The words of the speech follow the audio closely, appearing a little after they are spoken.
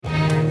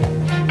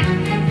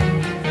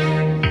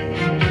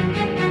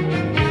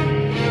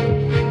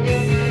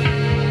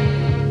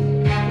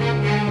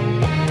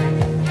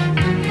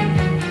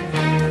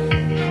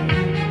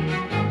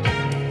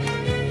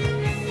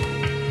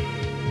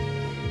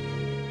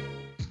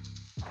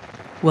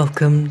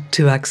Welcome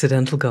to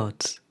Accidental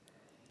Gods,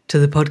 to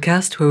the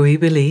podcast where we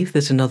believe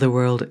that another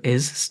world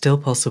is still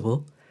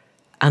possible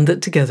and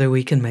that together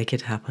we can make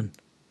it happen.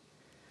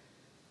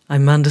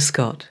 I'm Manda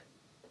Scott,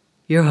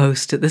 your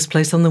host at this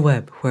place on the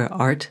web where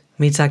art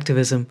meets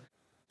activism,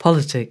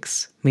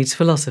 politics meets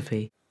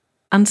philosophy,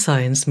 and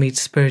science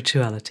meets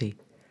spirituality,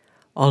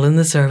 all in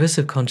the service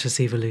of conscious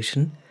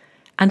evolution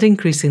and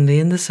increasingly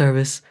in the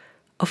service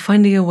of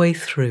finding a way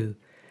through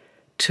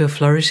to a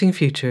flourishing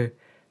future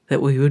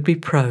that we would be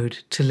proud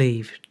to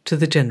leave to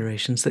the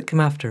generations that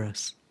come after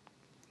us.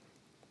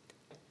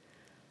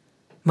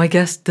 My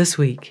guest this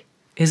week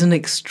is an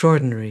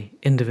extraordinary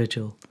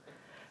individual.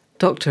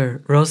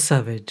 Dr. Ros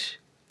Savage,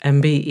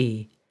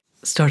 MBE,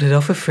 started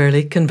off a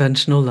fairly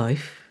conventional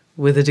life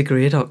with a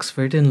degree at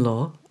Oxford in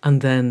law and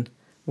then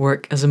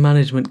work as a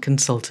management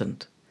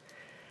consultant.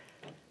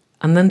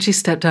 And then she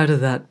stepped out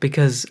of that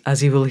because,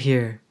 as you will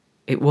hear,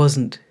 it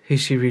wasn't who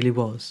she really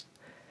was.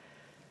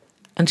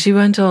 And she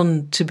went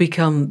on to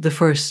become the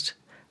first,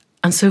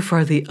 and so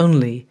far the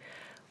only,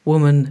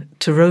 woman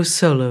to row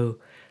solo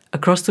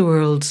across the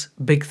world's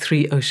big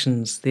three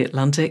oceans, the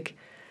Atlantic,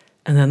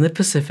 and then the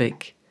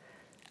Pacific,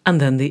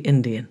 and then the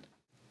Indian.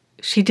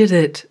 She did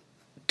it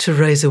to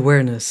raise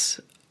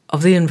awareness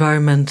of the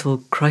environmental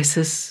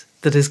crisis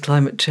that is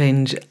climate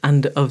change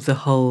and of the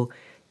whole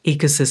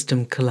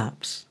ecosystem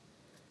collapse.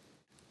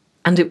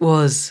 And it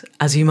was,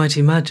 as you might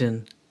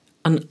imagine,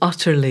 an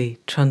utterly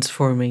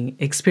transforming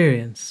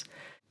experience.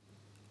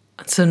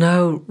 So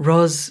now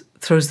Ros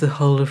throws the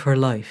whole of her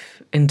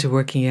life into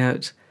working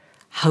out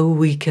how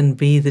we can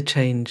be the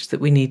change that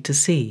we need to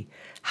see,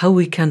 how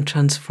we can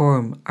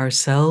transform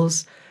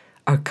ourselves,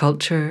 our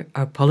culture,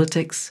 our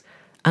politics,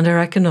 and our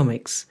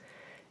economics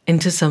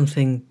into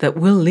something that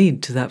will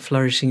lead to that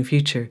flourishing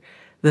future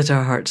that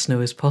our hearts know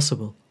is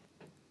possible.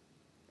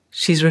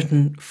 She's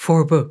written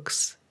 4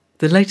 books,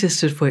 the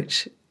latest of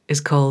which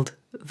is called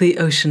The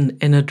Ocean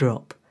in a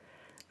Drop,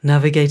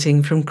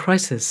 Navigating from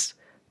Crisis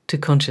to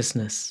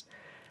Consciousness.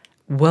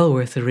 Well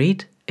worth a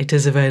read. It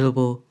is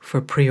available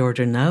for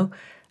pre-order now,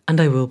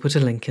 and I will put a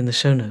link in the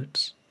show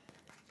notes.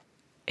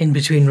 In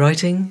between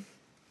writing,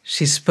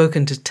 she's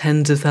spoken to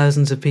tens of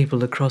thousands of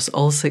people across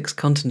all 6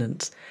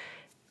 continents,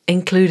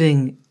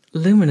 including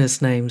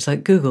luminous names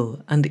like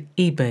Google and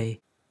eBay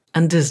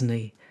and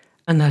Disney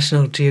and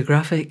National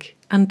Geographic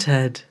and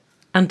TED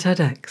and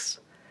TEDx.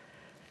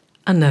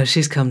 And now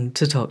she's come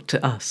to talk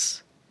to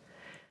us.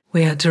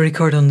 We had to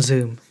record on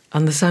Zoom,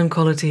 and the sound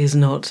quality is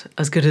not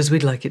as good as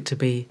we'd like it to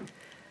be.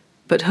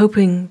 But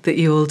hoping that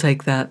you will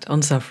take that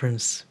on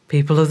sufferance,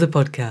 people of the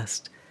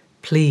podcast,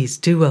 please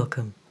do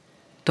welcome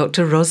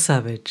Dr. Ros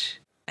Savage,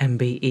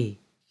 MBE.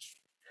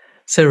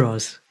 So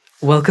Ros,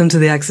 welcome to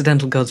the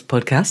Accidental Gods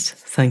podcast.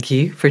 Thank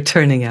you for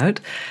turning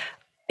out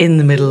in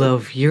the middle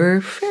of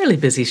your fairly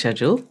busy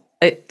schedule.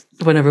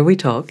 Whenever we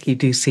talk, you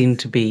do seem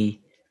to be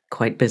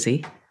quite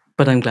busy,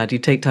 but I'm glad you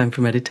take time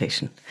for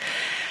meditation.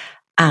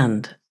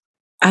 And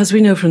as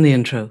we know from the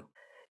intro,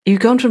 you've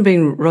gone from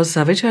being Ros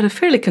Savage, who had a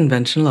fairly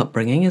conventional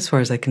upbringing, as far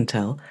as I can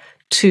tell,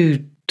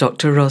 to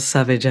Dr. Ros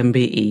Savage,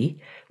 MBE,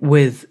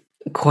 with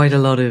quite a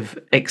lot of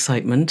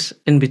excitement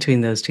in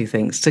between those two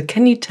things. So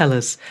can you tell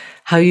us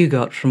how you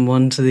got from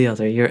one to the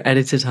other, your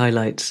edited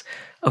highlights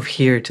of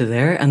here to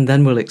there, and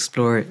then we'll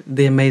explore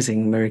the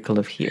amazing miracle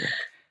of here?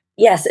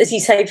 Yes, as you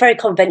say, very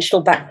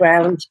conventional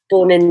background,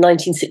 born in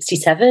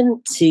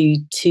 1967 to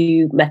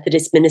 2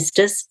 Methodist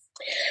ministers,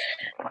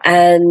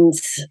 and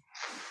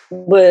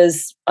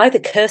was either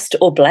cursed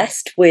or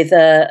blessed with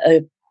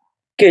a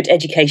good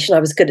education. I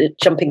was good at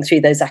jumping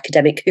through those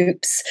academic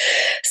hoops.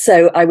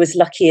 So I was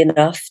lucky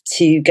enough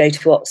to go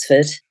to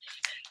Oxford,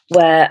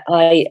 where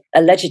I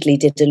allegedly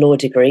did a law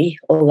degree,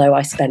 although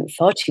I spent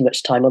far too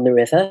much time on the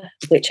river,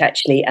 which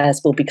actually,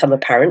 as will become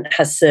apparent,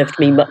 has served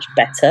me much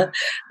better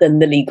than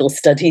the legal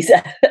studies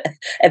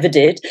ever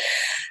did.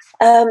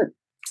 When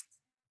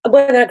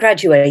I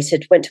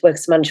graduated, went to work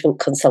as a management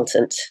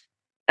consultant,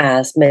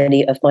 as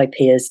many of my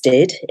peers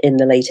did in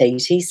the late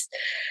 80s.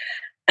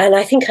 And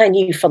I think I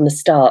knew from the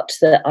start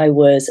that I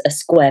was a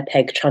square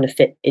peg trying to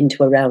fit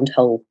into a round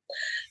hole.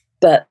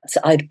 But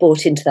I'd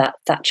bought into that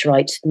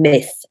Thatcherite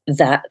myth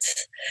that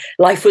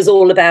life was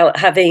all about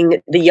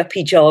having the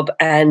yuppie job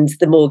and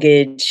the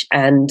mortgage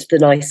and the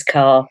nice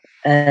car.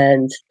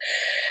 And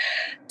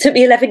it took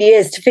me 11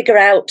 years to figure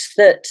out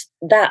that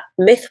that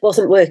myth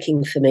wasn't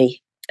working for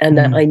me and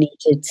that I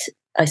needed,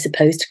 I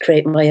suppose, to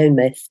create my own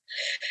myth.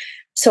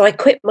 So I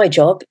quit my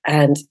job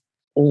and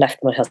left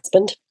my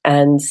husband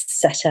and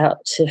set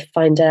out to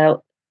find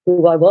out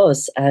who I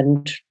was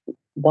and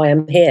why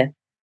I'm here.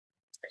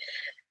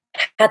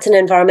 Had an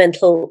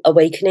environmental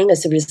awakening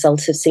as a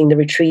result of seeing the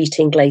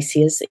retreating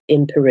glaciers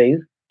in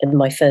Peru in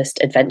my first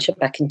adventure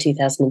back in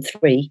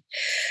 2003,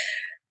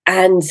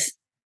 and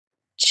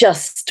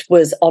just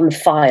was on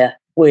fire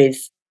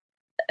with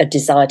a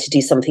desire to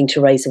do something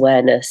to raise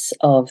awareness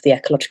of the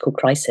ecological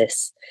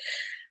crisis.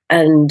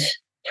 And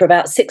for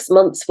about 6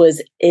 months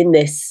was in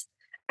this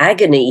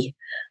agony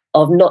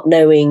of not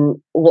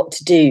knowing what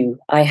to do.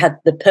 I had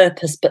the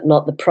purpose, but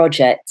not the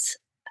project.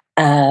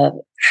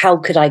 How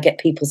could I get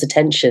people's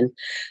attention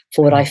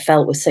for what I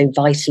felt was so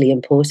vitally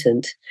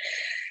important?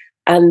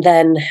 And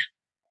then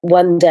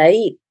one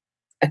day,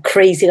 a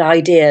crazy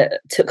idea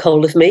took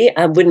hold of me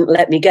and wouldn't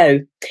let me go.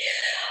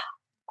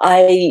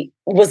 I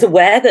was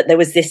aware that there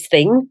was this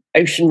thing,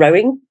 ocean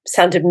rowing,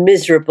 sounded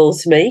miserable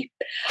to me.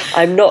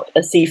 I'm not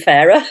a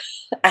seafarer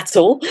at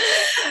all,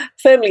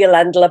 firmly a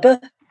landlubber,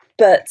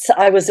 but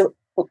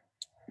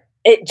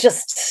it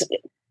just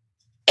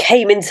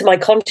came into my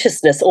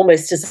consciousness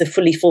almost as a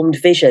fully formed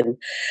vision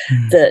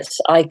that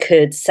I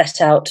could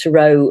set out to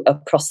row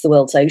across the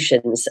world's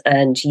oceans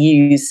and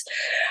use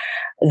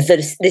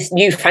this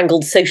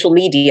newfangled social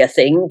media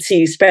thing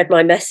to spread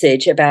my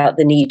message about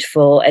the need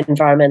for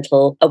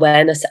environmental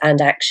awareness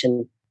and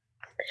action.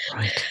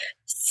 Right.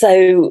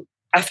 So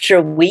after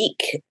a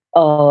week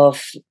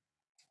of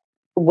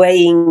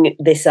weighing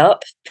this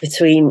up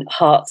between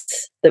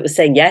hearts that were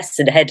saying yes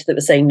and head that were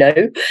saying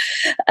no,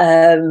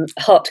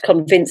 heart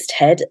convinced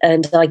head,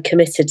 and I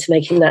committed to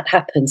making that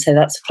happen. So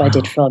that's what I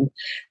did from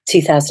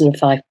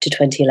 2005 to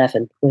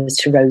 2011, was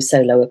to row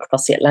solo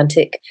across the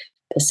Atlantic,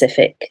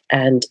 Pacific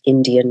and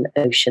Indian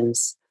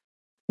Oceans.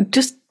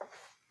 Just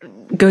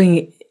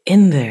going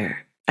in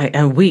there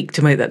a week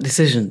to make that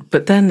decision,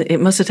 but then it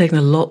must have taken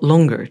a lot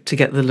longer to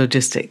get the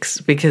logistics,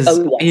 because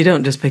you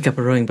don't just pick up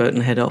a rowing boat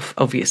and head off,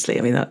 obviously.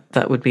 I mean,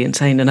 that would be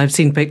insane. And I've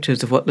seen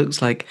pictures of what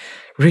looks like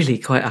really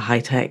quite a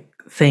high-tech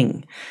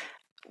thing.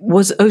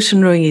 Was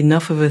ocean rowing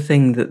enough of a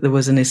thing that there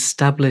was an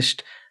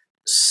established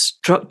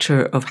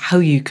structure of how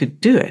you could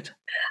do it?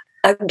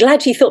 I'm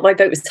glad you thought my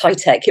boat was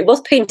high-tech. It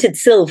was painted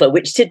silver,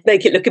 which did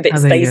make it look a bit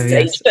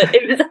space-age, but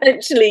it was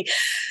actually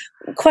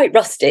quite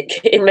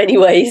rustic in many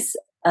ways.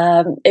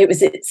 It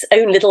was its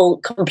own little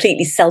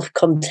completely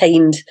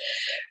self-contained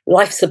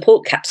life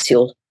support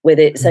capsule with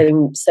its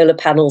own solar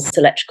panels,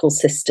 electrical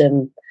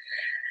system,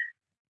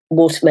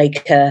 water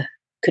maker,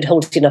 could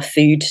hold enough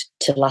food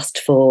to last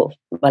for,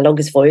 my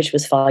longest voyage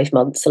was 5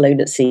 months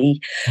alone at sea,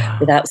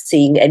 without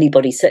seeing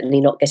anybody,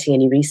 certainly not getting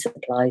any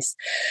resupplies.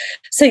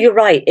 So you're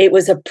right, it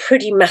was a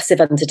pretty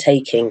massive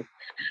undertaking.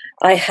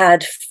 I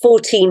had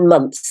 14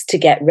 months to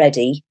get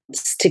ready.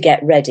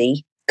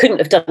 Couldn't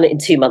have done it in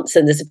 2 months,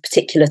 and there's a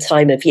particular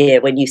time of year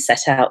when you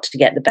set out to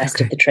get the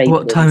best of the trade.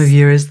 What time of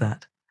year is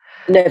that?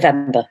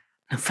 November.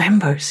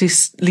 So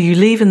you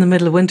leave in the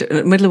middle of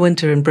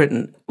winter in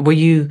Britain. Were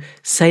you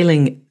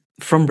sailing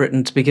from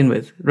Britain to begin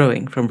with,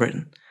 rowing from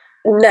Britain?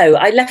 No,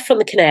 I left from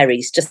the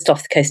Canaries, just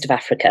off the coast of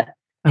Africa,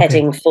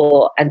 heading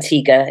for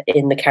Antigua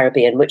in the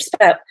Caribbean, which is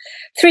about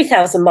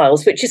 3,000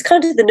 miles, which is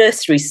kind of the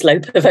nursery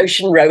slope of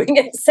ocean rowing,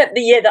 except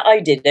the year that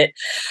I did it,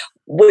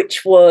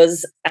 which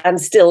was,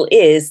 and still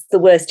is, the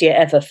worst year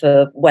ever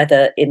for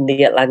weather in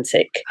the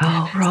Atlantic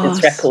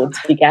since records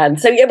began.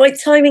 So yeah, my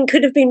timing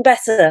could have been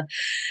better.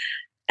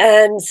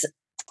 And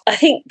I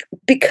think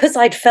because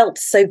I'd felt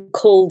so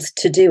called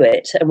to do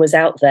it and was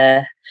out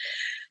there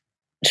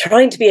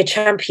trying to be a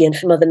champion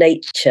for Mother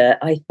Nature,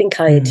 I think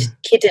I'd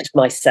kidded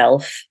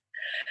myself.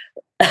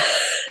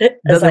 That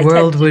the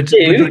world would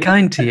be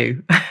kind to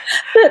you.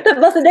 that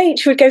Mother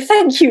Nature would go,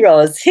 thank you,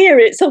 Ros, here,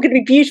 it's all going to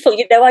be beautiful.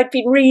 You know, I'd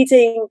been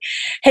reading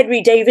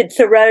Henry David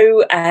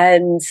Thoreau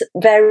and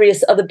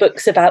various other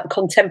books about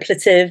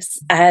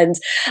contemplatives, and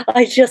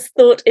I just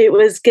thought it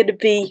was going to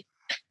be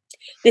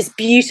this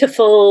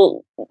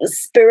beautiful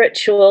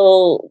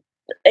spiritual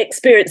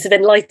experience of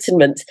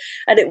enlightenment,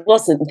 and it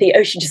wasn't. The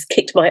ocean just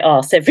kicked my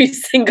ass every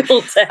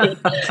single day.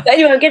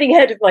 Anyway, I'm getting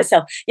ahead of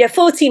myself.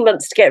 14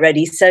 months to get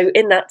ready. So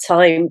in that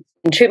time,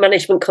 in true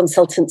management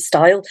consultant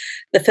style,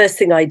 the first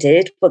thing I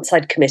did once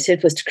I'd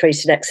committed was to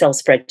create an Excel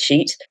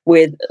spreadsheet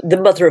with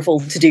the mother of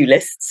all to-do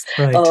lists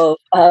of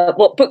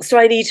what books do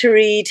I need to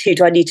read, who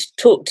do I need to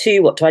talk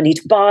to, what do I need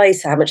to buy,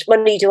 so how much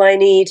money do I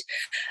need,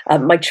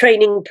 my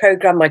training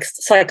program, my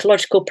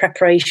psychological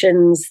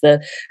preparations,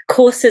 the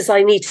courses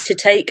I need to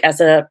take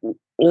as a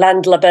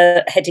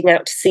landlubber heading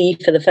out to sea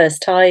for the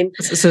first time.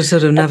 So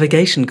sort of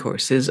navigation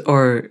courses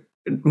or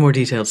more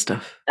detailed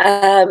stuff?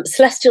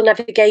 Celestial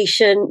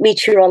navigation,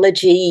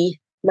 meteorology,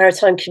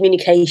 maritime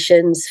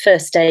communications,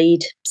 first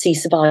aid, sea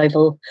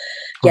survival.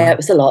 Yeah, it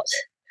was a lot.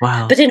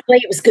 Wow. But in a way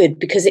it was good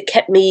because it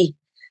kept me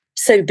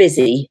so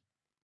busy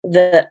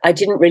that I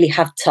didn't really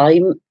have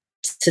time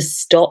to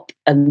stop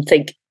and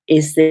think,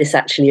 is this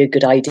actually a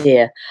good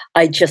idea?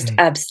 I just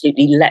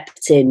absolutely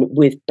leapt in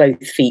with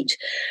both feet,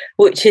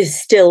 which is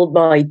still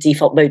my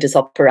default modus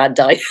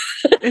operandi.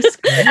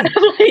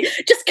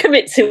 Just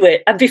commit to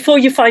it. And before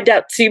you find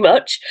out too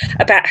much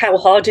about how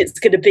hard it's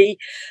going to be,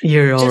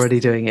 you're already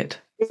doing it.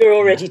 You're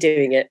already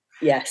doing it,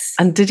 yes.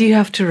 And did you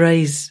have to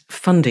raise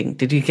funding?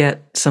 Did you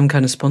get some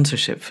kind of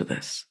sponsorship for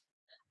this?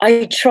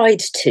 I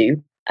tried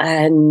to,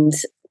 and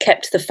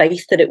kept the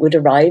faith that it would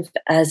arrive.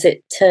 As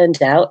it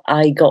turned out,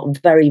 I got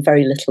very,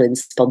 very little in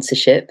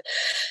sponsorship.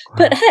 Wow.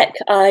 But heck,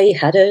 I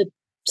had a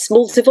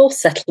small divorce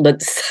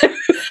settlement, so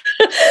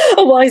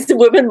a wiser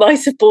woman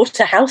might have bought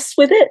a house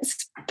with it,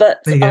 but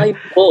I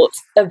bought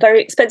a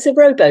very expensive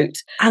rowboat.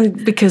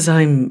 And because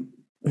I'm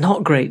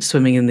not great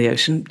swimming in the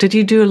ocean, did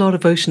you do a lot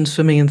of ocean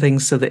swimming and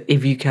things so that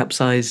if you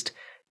capsized,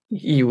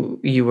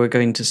 you were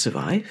going to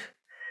survive?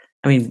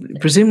 I mean,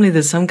 presumably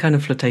there's some kind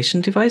of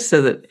flotation device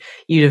so that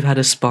you'd have had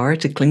a spar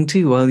to cling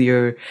to while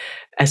your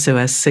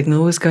SOS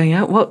signal was going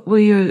out. What were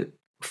your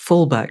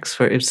fallbacks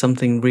for if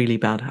something really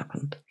bad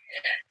happened?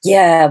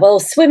 Yeah, well,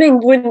 swimming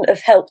wouldn't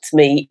have helped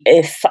me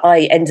if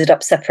I ended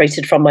up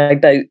separated from my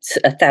boat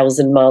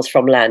 1,000 miles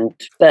from land.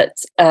 But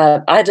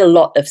I had a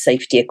lot of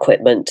safety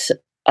equipment,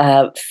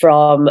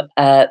 from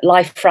a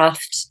life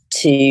raft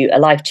to a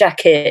life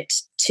jacket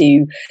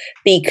to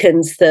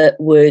beacons that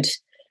would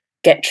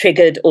get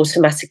triggered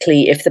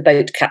automatically if the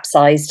boat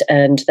capsized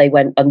and they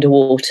went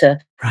underwater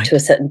to a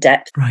certain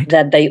depth.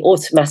 Then they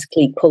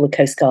automatically call the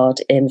Coast Guard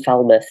in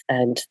Falmouth,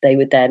 and they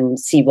would then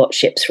see what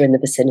ships were in the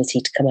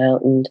vicinity to come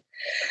out and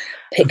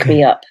pick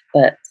me up.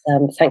 But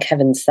thank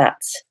heavens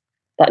that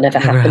never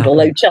happened,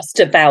 although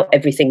just about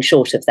everything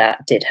short of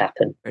that did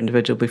happen.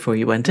 Individual before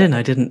you went in,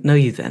 I didn't know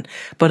you then.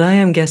 But I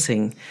am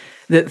guessing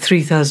that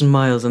 3,000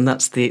 miles, and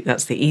that's the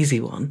easy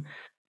one,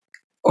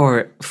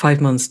 or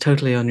 5 months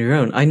totally on your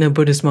own. I know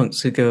Buddhist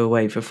monks who go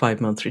away for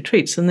 5-month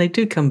retreats, and they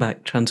do come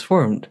back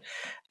transformed,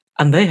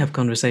 and they have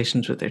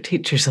conversations with their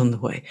teachers on the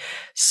way.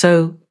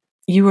 So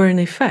you were in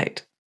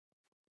effect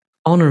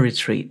on a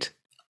retreat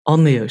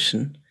on the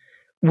ocean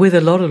with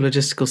a lot of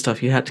logistical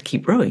stuff. You had to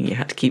keep rowing, you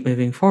had to keep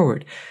moving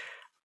forward.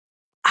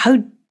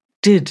 How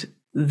did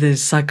the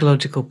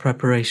psychological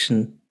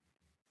preparation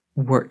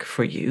work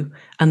for you?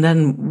 And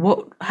then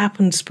what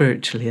happened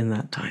spiritually in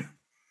that time?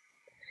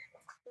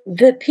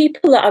 The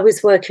people that I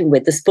was working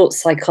with, the sports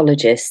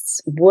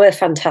psychologists, were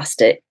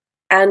fantastic.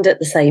 And at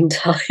the same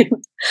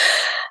time,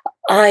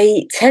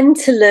 I tend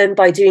to learn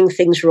by doing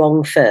things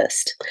wrong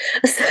first.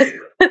 So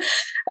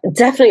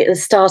definitely at the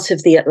start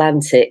of the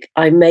Atlantic,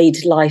 I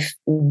made life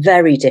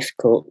very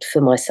difficult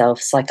for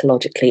myself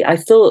psychologically. I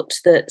thought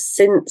that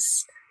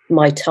since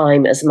my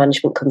time as a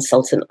management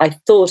consultant, I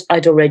thought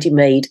I'd already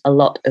made a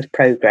lot of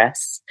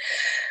progress,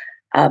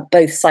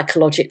 both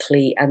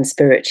psychologically and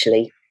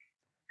spiritually.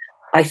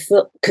 I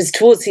thought, because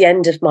towards the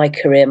end of my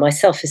career, my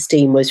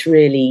self-esteem was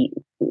really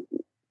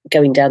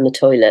going down the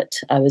toilet.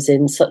 I was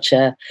in such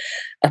a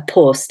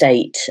poor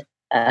state,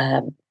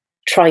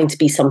 trying to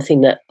be something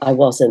that I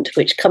wasn't,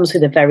 which comes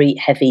with a very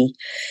heavy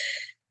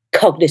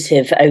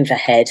cognitive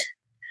overhead.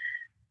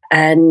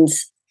 And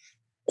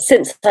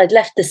since I'd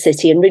left the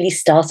city and really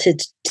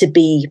started to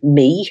be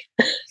me,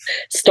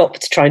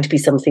 stopped trying to be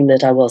something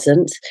that I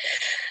wasn't,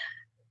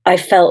 I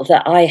felt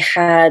that I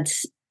had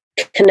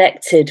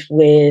connected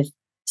with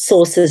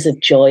sources of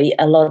joy.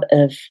 A lot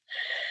of,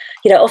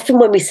 often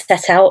when we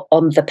set out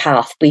on the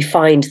path, we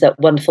find that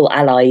wonderful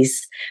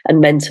allies and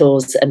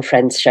mentors and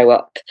friends show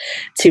up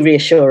to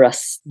reassure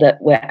us that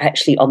we're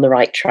actually on the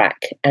right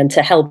track and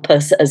to help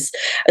us as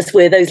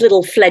we're those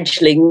little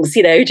fledglings,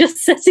 just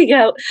setting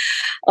out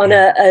on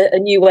a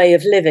new way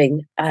of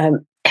living,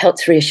 help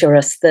to reassure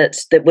us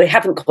that we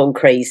haven't gone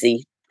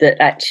crazy,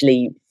 that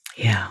actually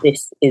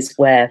this is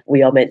where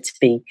we are meant to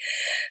be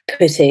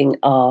putting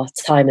our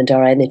time and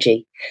our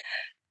energy.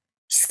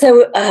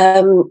 So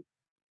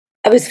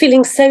I was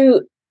feeling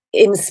so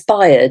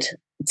inspired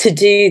to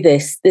do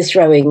this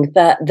rowing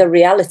that the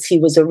reality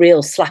was a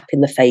real slap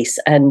in the face.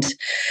 And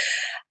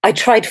I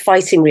tried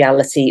fighting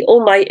reality.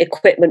 All my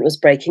equipment was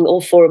breaking.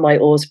 All 4 of my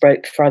oars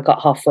broke before I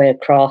got halfway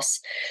across.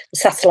 The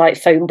satellite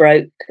phone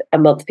broke a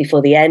month before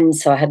the end,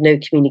 so I had no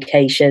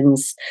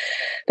communications.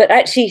 But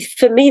actually,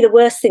 for me, the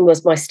worst thing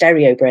was my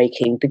stereo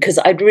breaking, because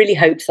I'd really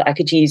hoped that I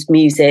could use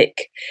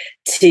music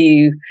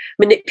to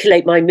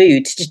manipulate my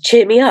mood, to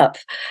cheer me up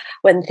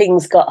when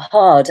things got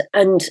hard.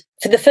 And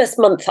for the first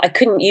month, I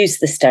couldn't use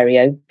the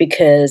stereo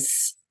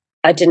because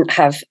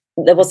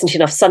there wasn't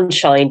enough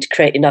sunshine to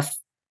create enough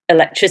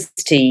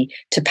electricity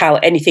to power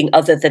anything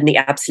other than the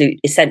absolute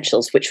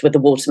essentials, which were the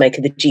water maker,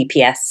 the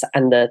GPS,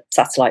 and the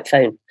satellite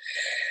phone.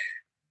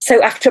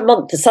 So after a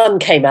month, the sun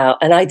came out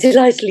and I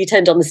delightedly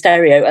turned on the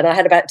stereo, and I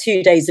had about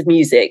 2 days of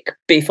music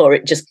before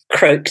it just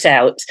croaked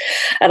out.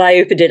 And I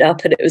opened it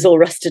up and it was all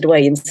rusted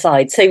away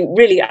inside. So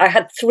really, I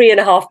had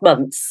 3.5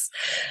 months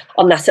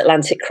on that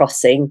Atlantic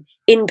crossing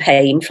in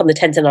pain from the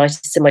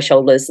tendonitis in my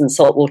shoulders and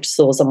saltwater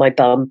sores on my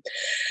bum,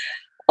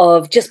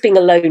 of just being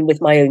alone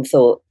with my own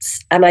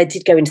thoughts. And I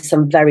did go into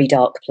some very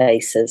dark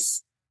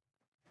places.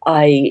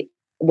 I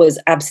was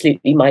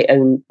absolutely my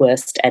own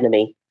worst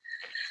enemy.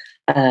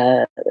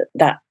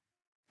 That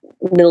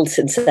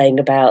Milton saying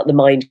about the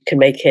mind can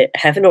make it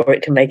heaven or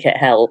it can make it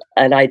hell.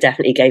 And I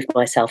definitely gave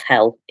myself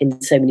hell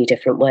in so many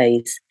different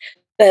ways.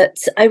 But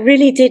I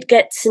really did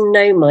get to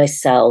know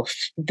myself,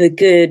 the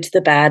good,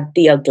 the bad,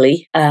 the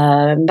ugly,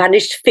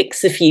 managed to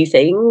fix a few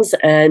things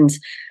and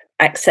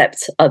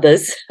accept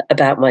others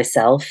about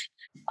myself.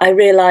 I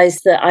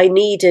realized that I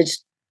needed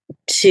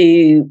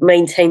to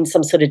maintain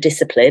some sort of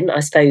discipline.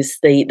 I suppose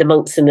the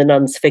monks and the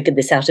nuns figured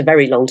this out a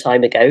very long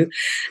time ago,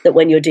 that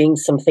when you're doing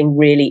something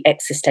really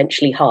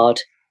existentially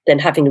hard, then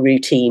having a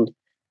routine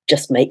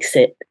just makes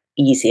it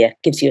easier,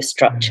 gives you a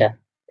structure.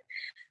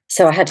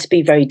 So I had to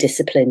be very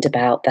disciplined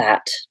about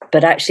that.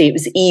 But actually, it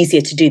was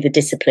easier to do the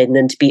discipline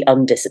than to be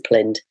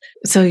undisciplined.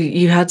 So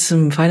you had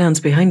some finance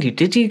behind you.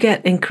 Did you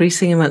get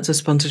increasing amounts of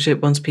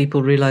sponsorship once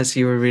people realized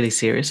you were really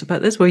serious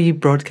about this? Were you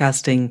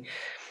broadcasting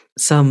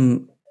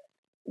some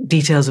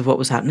details of what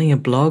was happening, a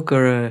blog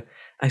or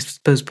I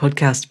suppose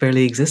podcast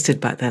barely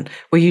existed back then?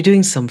 Were you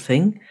doing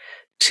something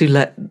to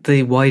let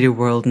the wider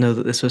world know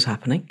that this was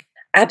happening?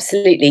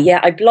 Absolutely. Yeah,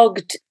 I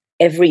blogged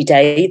every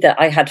day that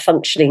I had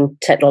functioning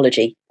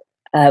technology.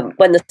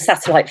 When the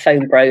satellite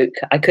phone broke,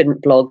 I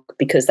couldn't blog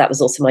because that was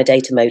also my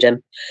data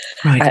modem.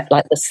 Right. At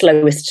like the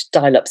slowest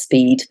dial-up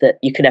speed that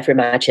you can ever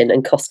imagine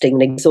and costing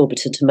an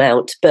exorbitant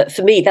amount. But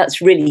for me, that's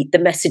really, the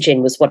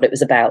messaging was what it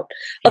was about.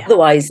 Yeah.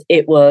 Otherwise,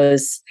 it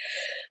was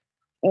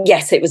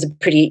a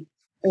pretty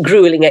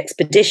grueling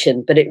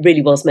expedition, but it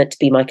really was meant to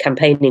be my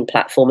campaigning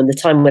platform. And the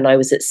time when I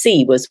was at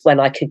sea was when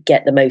I could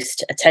get the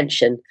most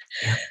attention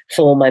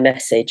for my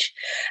message.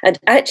 And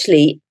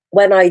actually,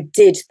 when I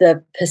did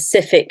the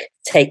Pacific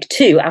Take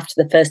 2 after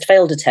the first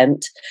failed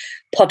attempt,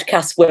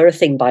 podcasts were a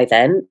thing by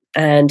then.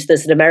 And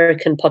there's an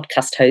American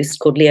podcast host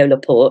called Leo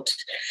Laporte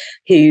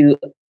who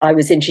I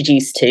was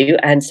introduced to.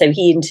 And so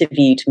he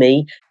interviewed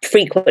me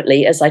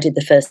frequently as I did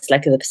the first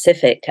leg of the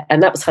Pacific.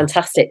 And that was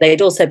fantastic. They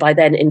had also by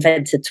then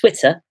invented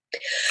Twitter,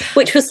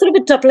 which was sort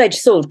of a double-edged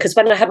sword, because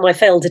when I had my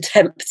failed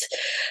attempt,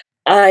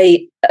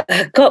 I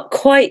got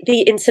quite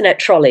the internet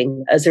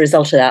trolling as a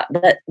result of that.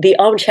 But the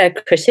armchair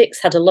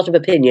critics had a lot of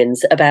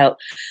opinions about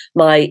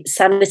my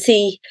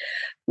sanity,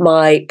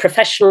 my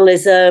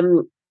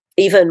professionalism,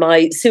 even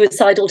my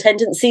suicidal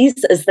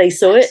tendencies as they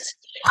saw it,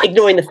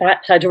 ignoring the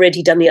fact I'd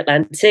already done the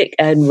Atlantic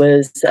and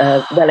was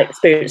a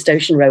well-experienced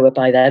ocean rower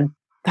by then.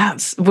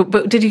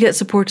 But did you get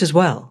support as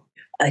well?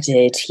 I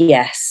did,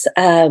 yes.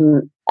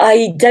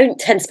 I don't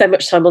tend to spend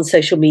much time on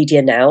social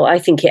media now. I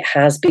think it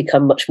has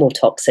become much more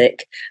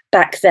toxic.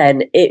 Back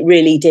then, it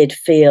really did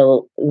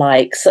feel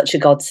like such a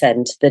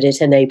godsend that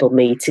it enabled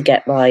me to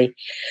get my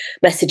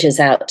messages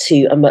out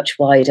to a much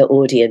wider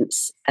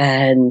audience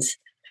and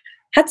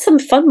had some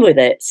fun with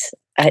it,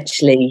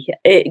 actually.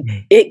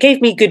 It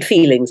gave me good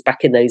feelings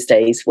back in those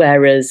days,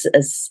 whereas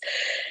as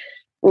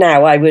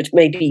now I would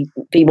maybe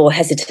be more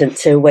hesitant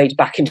to wade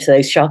back into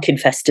those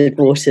shark-infested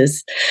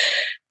waters.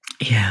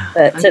 Yeah.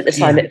 But at the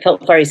time, it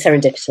felt very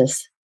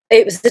serendipitous.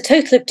 It was a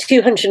total of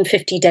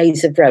 250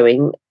 days of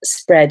rowing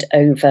spread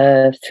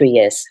over 3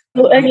 years.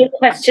 Only a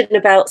question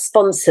about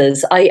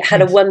sponsors. I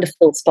had a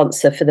wonderful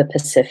sponsor for the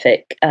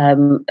Pacific,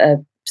 a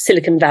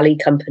Silicon Valley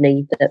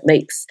company that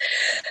makes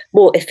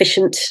more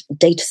efficient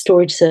data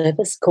storage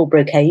service called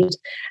Brocade.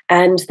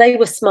 And they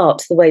were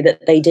smart the way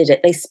that they did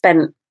it. They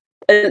spent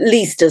at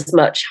least as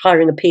much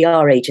hiring a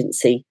PR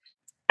agency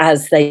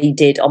as they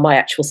did on my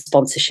actual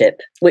sponsorship,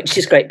 which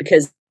is great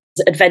because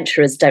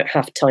adventurers don't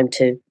have time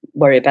to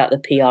worry about the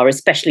PR,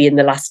 especially in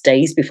the last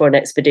days before an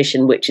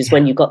expedition, which is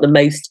when you've got the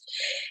most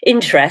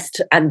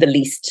interest and the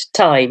least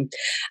time.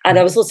 And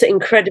I was also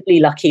incredibly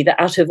lucky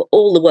that out of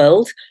all the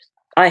world,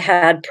 I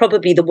had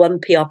probably the one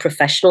PR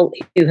professional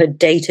who had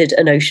dated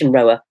an ocean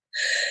rower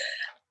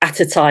at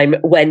a time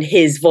when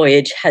his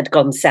voyage had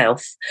gone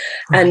south.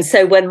 Right. And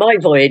so when my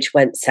voyage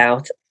went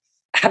south,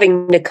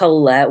 having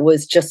Nicole there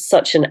was just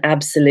such an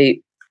absolute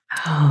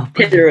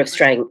pillar of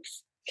strength.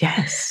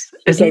 Yes.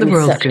 Isn't the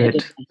world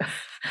good?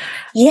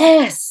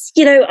 Yes.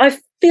 You know, I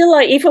feel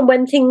like even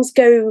when things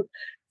go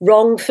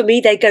wrong for me,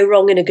 they go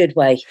wrong in a good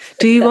way.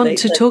 Do you want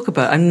to talk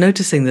about, I'm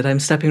noticing that I'm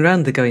stepping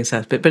around the going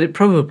south bit, but it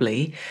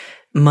probably,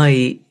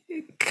 my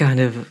kind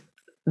of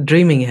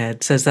dreaming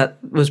head says that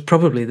was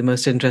probably the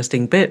most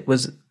interesting bit,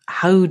 was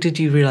how did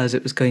you realize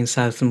it was going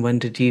south and when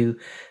did you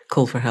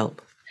call for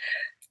help?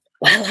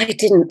 Well, I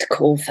didn't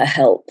call for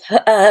help.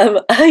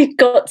 I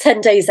got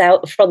 10 days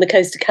out from the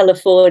coast of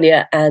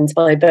California and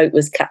my boat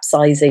was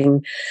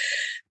capsizing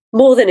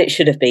more than it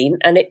should have been.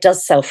 And it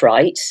does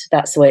self-right.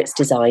 That's the way it's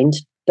designed.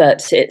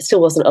 But it still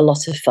wasn't a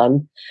lot of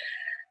fun.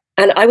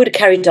 And I would have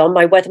carried on.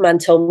 My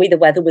weatherman told me the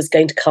weather was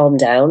going to calm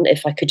down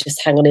if I could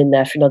just hang on in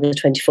there for another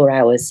 24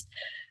 hours.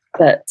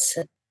 But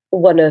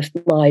one of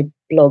my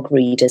blog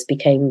readers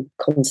became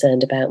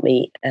concerned about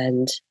me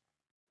and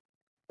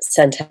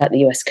sent out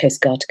the US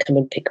Coast Guard to come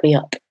and pick me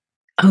up.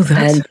 Oh,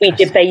 that's and we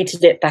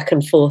debated it back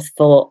and forth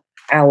for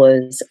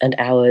hours and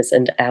hours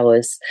and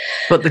hours.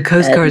 But the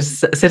Coast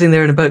Guard's sitting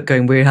there in a boat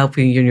going, we're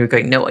helping you, and you're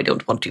going, no, I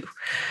don't want to.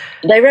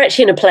 They were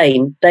actually in a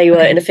plane. They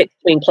were in a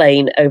fixed-wing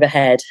plane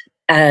overhead.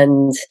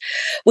 And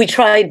we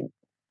tried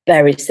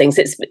various things.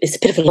 It's a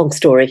bit of a long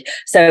story.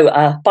 So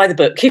buy the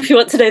book if you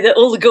want to know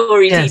all the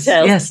gory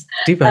details. Yes,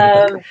 do buy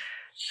the book.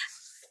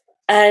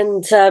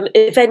 And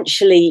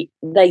eventually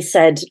they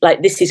said,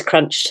 like, this is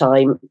crunch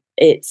time.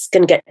 It's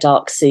going to get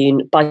dark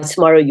soon. By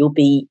tomorrow, you'll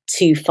be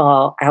too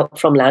far out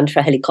from land for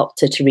a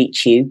helicopter to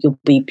reach you. You'll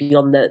be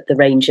beyond the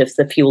range of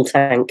the fuel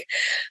tank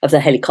of the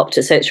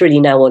helicopter. So it's really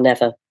now or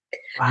never.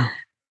 Wow.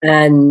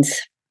 And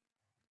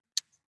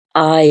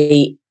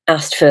I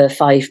asked for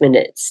 5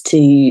 minutes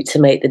to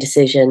make the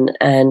decision.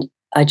 And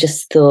I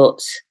just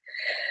thought,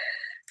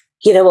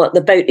 you know what,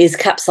 the boat is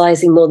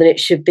capsizing more than it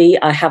should be.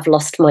 I have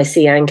lost my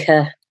sea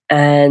anchor.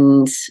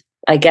 And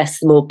I guess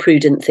the more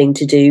prudent thing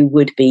to do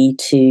would be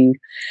to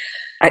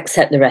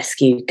accept the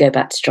rescue, go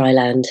back to dry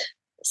land.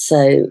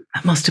 So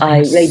that must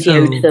have been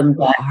radioed them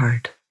back.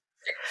 Hard.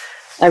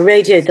 I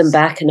radioed them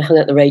back and hung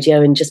up the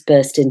radio and just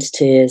burst into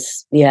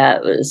tears. Yeah,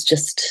 it was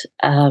just,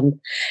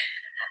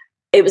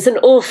 it was an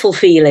awful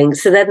feeling.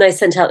 So then they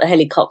sent out the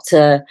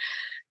helicopter.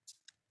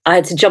 I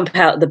had to jump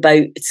out of the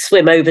boat,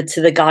 swim over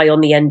to the guy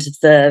on the end of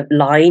the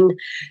line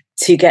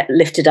to get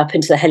lifted up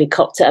into the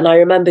helicopter. And I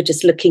remember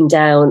just looking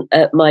down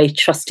at my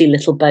trusty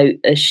little boat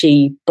as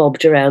she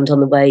bobbed around on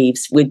the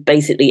waves with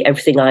basically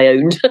everything I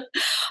owned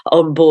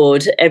on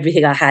board,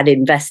 everything I had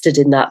invested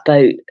in that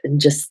boat, and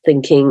just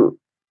thinking,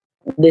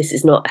 this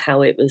is not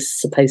how it was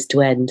supposed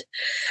to end.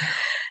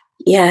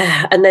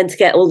 Yeah. And then to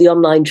get all the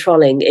online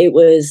trolling, it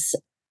was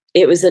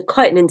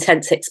quite an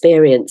intense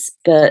experience.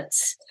 But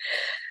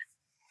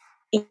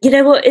you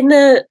know what, in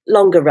the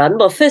longer run,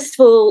 well, first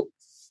of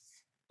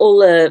all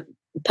the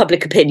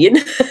public opinion,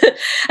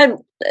 and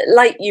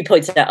like you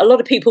pointed out, a lot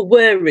of people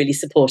were really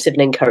supportive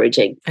and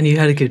encouraging. And you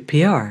had a good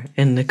PR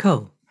in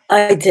Nicole.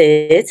 I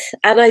did.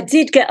 And I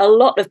did get a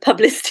lot of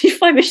publicity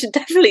for my mission.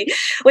 Definitely,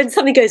 when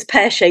something goes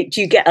pear-shaped,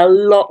 you get a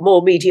lot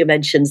more media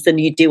mentions than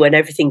you do when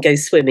everything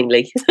goes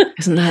swimmingly.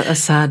 Isn't that a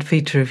sad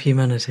feature of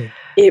humanity?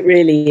 It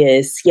really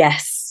is,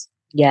 yes.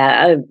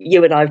 Yeah,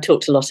 you and I have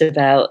talked a lot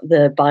about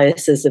the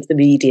biases of the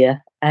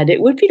media, and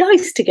it would be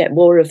nice to get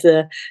more of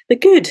the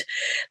good,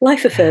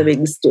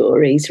 life-affirming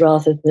stories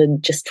rather than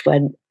just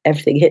when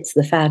everything hits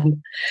the fan.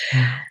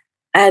 Yeah.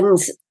 And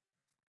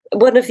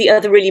one of the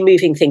other really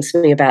moving things for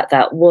me about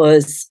that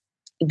was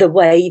the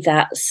way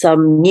that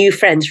some new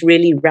friends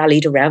really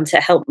rallied around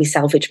to help me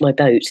salvage my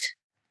boat,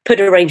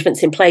 put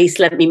arrangements in place,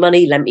 lent me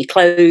money, lent me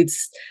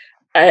clothes.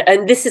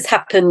 And this has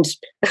happened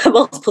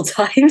multiple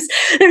times.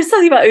 There's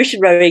something about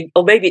ocean rowing,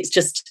 or maybe it's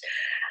just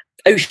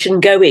ocean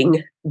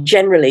going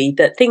generally,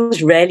 that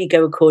things rarely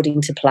go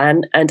according to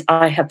plan. And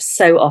I have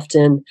so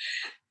often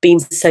been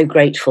so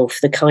grateful for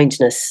the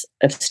kindness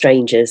of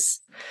strangers.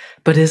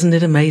 But isn't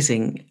it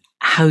amazing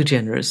how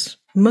generous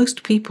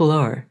most people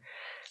are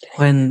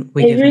when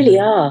we They really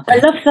are. I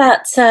love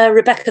that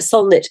Rebecca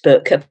Solnit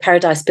book, A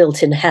Paradise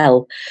Built in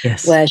Hell,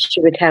 yes, where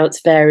she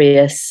recounts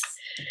various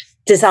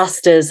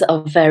disasters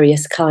of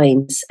various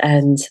kinds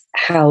and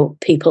how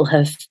people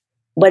have,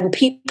 when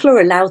people are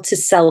allowed to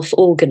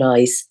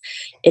self-organize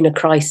in a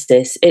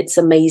crisis, it's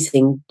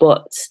amazing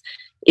what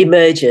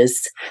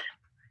emerges.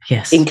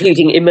 Yes.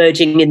 Including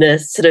emerging in a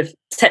sort of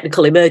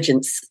technical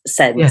emergence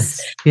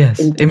sense. Yes.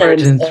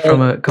 Emergence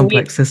from a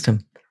complex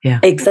system. Yeah.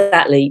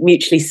 Exactly.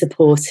 Mutually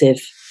supportive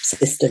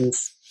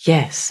systems.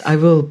 Yes. I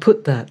will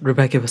put that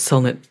Rebecca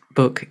Solnit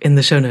book in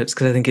the show notes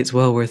because I think it's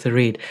well worth a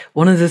read.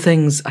 One of the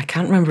things, I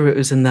can't remember if it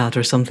was in that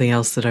or something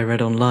else that I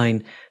read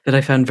online that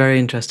I found very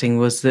interesting,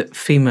 was that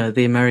FEMA,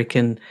 the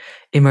American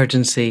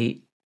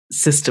emergency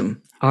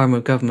system arm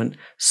of government,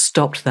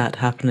 stopped that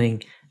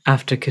happening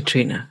after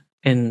Katrina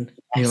in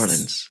New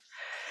Orleans.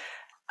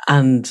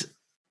 And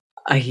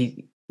I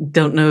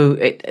don't know,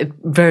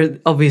 very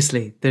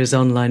obviously there's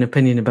online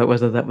opinion about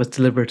whether that was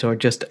deliberate or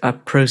just a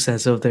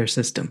process of their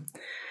system.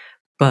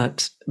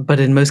 But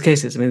in most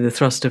cases, I mean, the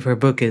thrust of her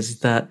book is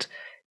that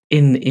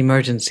in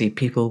emergency,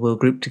 people will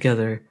group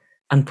together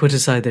and put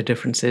aside their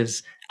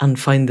differences and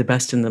find the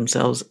best in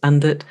themselves.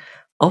 And that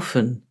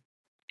often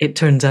it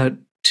turns out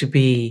to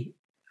be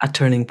a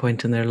turning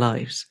point in their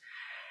lives.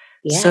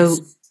 Yes. So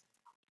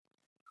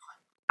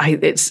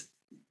it's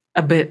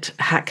a bit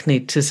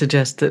hackneyed to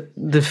suggest that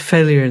the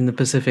failure in the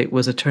Pacific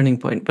was a turning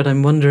point, but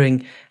I'm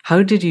wondering,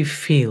 how did you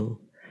feel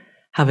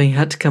having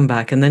had to come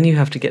back and then you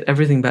have to get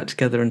everything back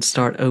together and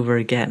start over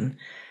again?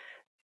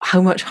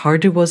 How much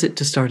harder was it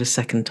to start a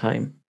second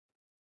time?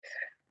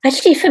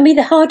 Actually, for me,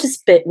 the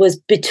hardest bit was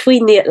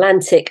between the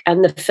Atlantic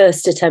and the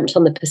first attempt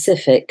on the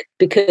Pacific,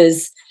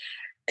 because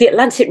the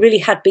Atlantic really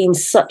had been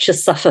such a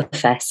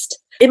sufferfest.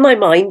 In my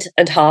mind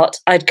and heart,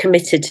 I'd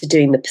committed to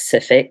doing the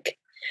Pacific.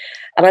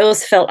 And I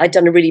also felt I'd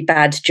done a really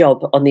bad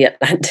job on the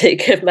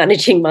Atlantic of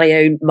managing my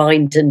own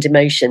mind and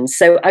emotions.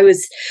 So I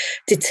was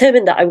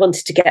determined that I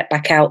wanted to get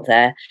back out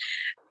there,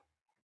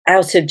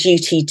 out of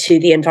duty to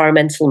the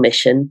environmental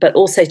mission, but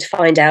also to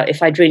find out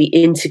if I'd really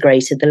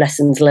integrated the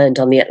lessons learned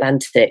on the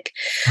Atlantic.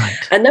 Right.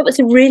 And that was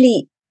a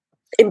really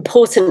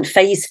important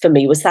phase for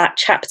me, was that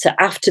chapter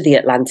after the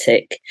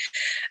Atlantic,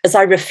 as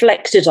I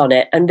reflected on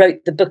it and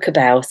wrote the book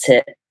about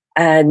it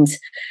and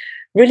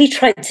really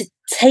tried to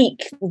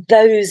take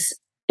those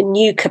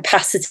new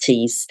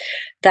capacities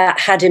that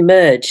had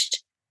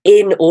emerged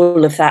in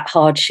all of that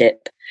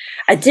hardship.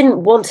 I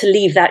didn't want to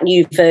leave that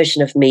new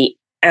version of me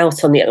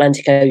out on the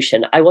Atlantic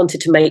Ocean. I wanted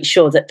to make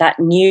sure that that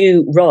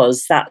new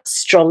Ros, that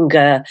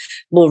stronger,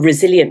 more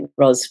resilient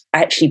Ros,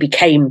 actually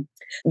became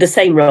the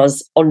same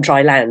Ros on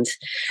dry land.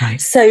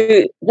 Right.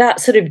 So that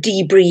sort of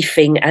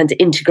debriefing and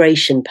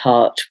integration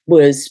part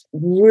was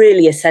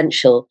really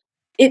essential.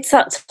 It's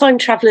that time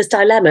traveler's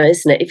dilemma,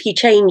 isn't it? If you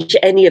change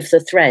any of the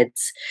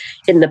threads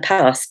in the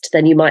past,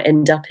 then you might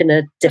end up in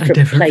a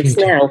different place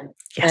future. now.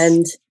 Yes.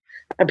 And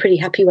I'm pretty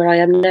happy where I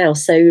am now.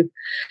 So,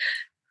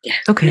 yeah,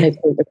 okay. No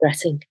point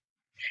regretting.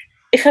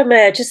 if I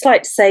may, I'd just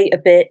like to say a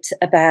bit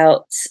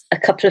about a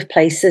couple of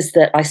places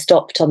that I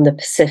stopped on the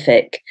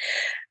Pacific,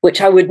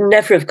 which I would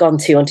never have gone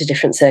to under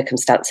different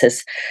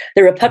circumstances.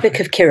 The Republic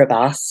of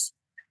Kiribati,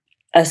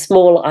 a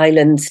small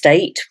island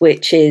state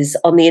which is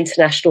on the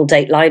international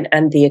date line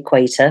and the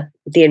equator,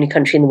 the only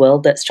country in the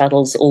world that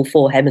straddles all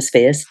four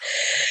hemispheres.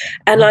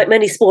 And like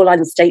many small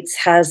island states,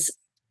 has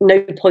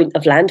no point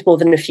of land more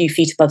than a few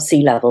feet above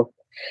sea level.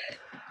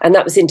 And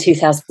that was in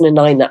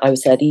 2009 that I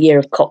was there, the year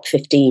of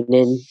COP15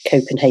 in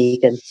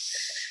Copenhagen.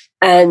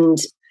 And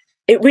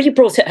it really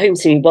brought it home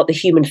to me what the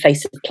human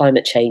face of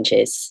climate change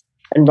is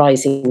and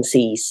rising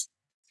seas.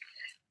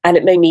 And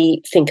it made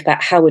me think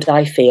about how would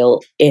I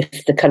feel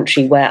if the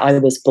country where I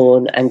was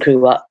born and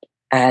grew up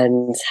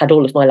and had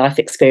all of my life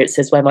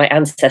experiences where my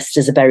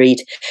ancestors are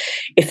buried,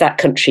 if that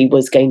country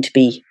was going to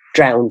be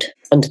drowned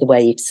under the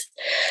waves.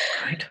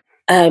 Right.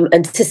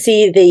 And to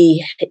see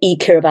the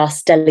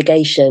Kiribati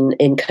delegation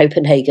in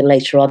Copenhagen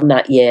later on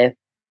that year,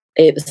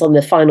 it was on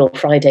the final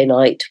Friday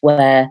night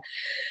where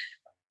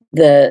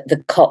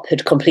the COP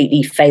had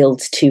completely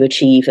failed to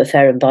achieve a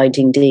fair and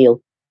binding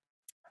deal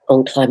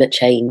on climate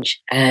change.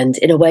 And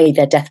in a way,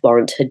 their death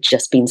warrant had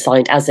just been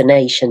signed as a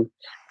nation.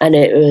 And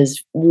it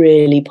was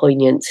really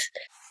poignant.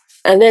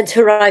 And then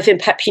to arrive in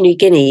Papua New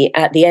Guinea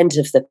at the end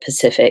of the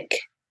Pacific,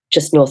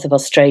 just north of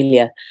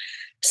Australia,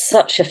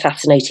 such a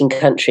fascinating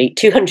country,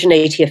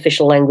 280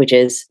 official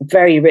languages,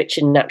 very rich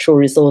in natural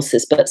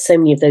resources, but so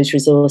many of those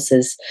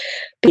resources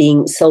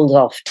being sold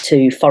off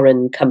to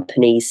foreign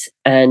companies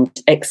and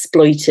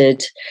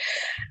exploited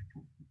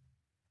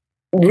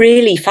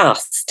really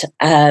fast.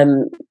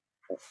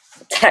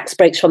 Tax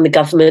breaks from the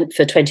government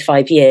for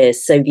 25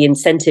 years. So the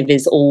incentive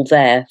is all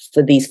there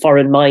for these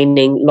foreign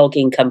mining,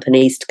 logging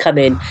companies to come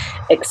in,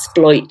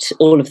 exploit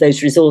all of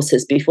those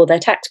resources before their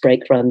tax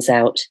break runs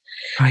out.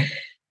 Right.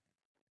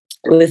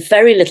 With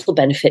very little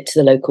benefit to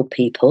the local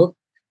people,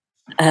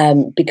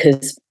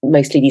 because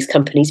mostly these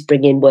companies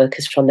bring in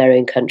workers from their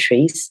own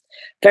countries,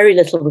 very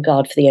little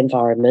regard for the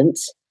environment.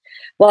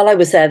 While I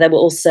was there were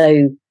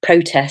also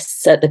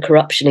protests at the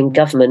corruption in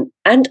government,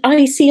 and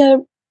I see a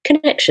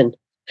connection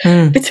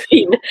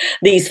between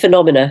these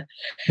phenomena.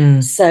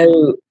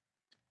 So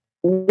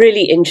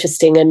really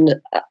interesting, and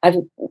I've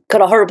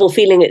got a horrible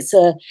feeling it's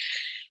a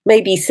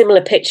maybe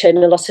similar picture in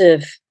a lot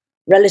of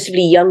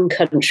relatively young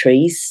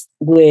countries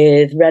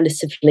with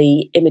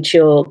relatively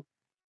immature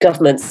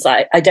governments.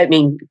 I don't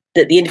mean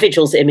that the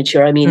individuals are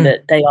immature, I mean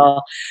that they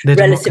are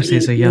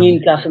relatively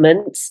new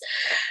governments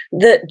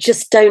that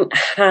just don't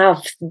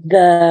have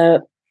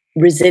the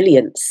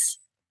resilience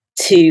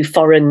to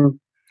foreign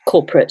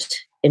corporate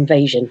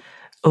invasion.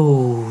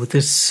 Oh,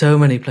 there's so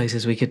many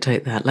places we could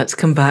take that. Let's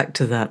come back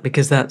to that,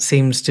 because that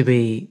seems to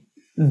be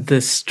the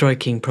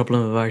striking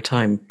problem of our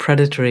time.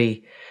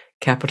 Predatory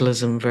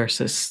capitalism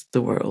versus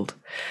the world.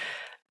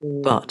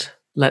 But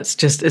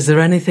is there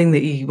anything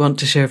that you want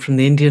to share from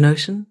the Indian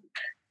Ocean?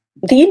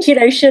 The Indian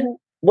Ocean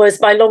was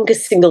my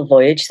longest single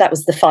voyage. That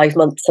was the 5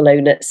 months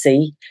alone at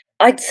sea.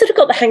 I'd sort of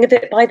got the hang of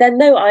it by then,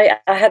 though. I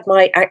had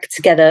my act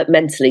together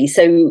mentally.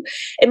 So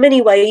in many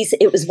ways,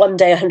 it was one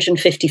day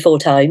 154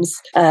 times.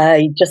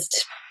 I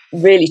just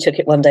really took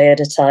it one day at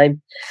a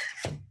time.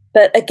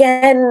 But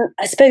again,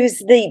 I suppose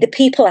the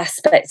people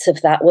aspect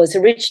of that was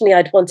originally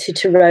I'd wanted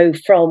to row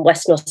from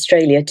Western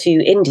Australia to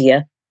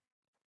India.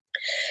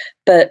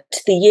 But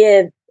the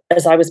year,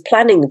 as I was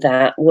planning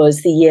that,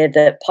 was the year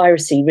that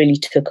piracy really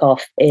took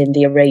off in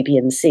the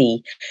Arabian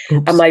Sea.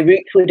 Oops. And my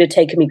route would have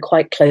taken me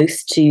quite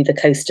close to the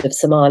coast of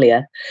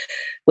Somalia,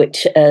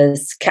 which,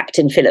 as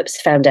Captain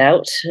Phillips found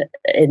out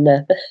in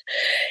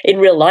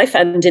real life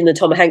and in the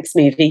Tom Hanks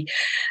movie,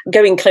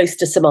 going close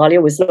to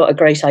Somalia was not a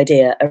great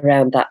idea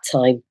around that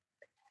time.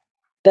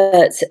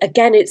 But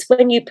again, it's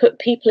when you put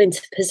people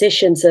into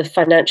positions of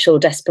financial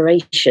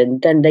desperation,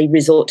 then they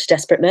resort to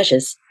desperate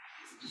measures.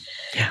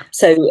 Yeah.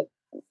 So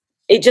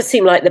it just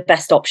seemed like the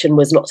best option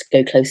was not to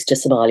go close to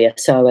Somalia.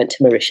 So I went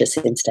to Mauritius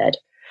instead.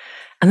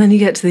 And then you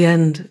get to the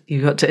end,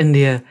 you got to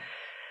India.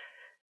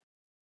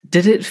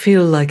 Did it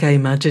feel like I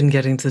imagined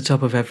getting to the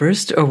top of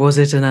Everest, or was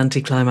it an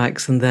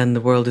anticlimax and then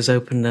the world is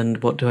open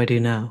and what do I do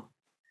now?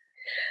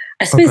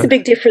 I suppose the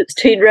big difference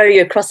between rowing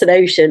across an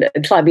ocean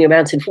and climbing a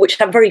mountain, for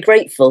which I'm very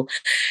grateful,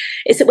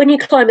 is that when you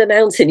climb a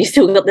mountain, you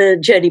still got the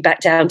journey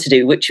back down to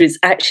do, which is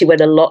actually when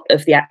a lot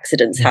of the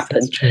accidents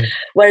happen.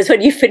 Whereas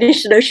when you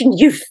finish an ocean,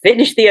 you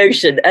finish the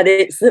ocean, and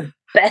it's the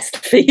best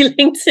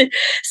feeling to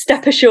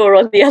step ashore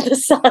on the other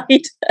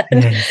side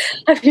and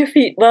have your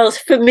feet. Well,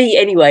 for me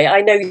anyway,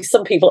 I know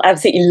some people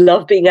absolutely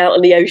love being out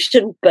on the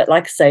ocean, but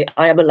like I say,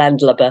 I am a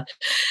landlubber.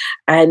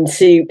 And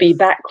to be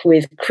back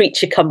with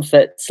creature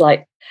comforts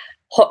like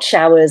hot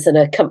showers and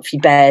a comfy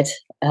bed,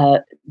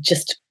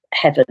 just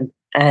heaven.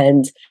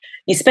 And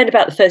you spend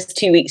about the first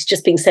 2 weeks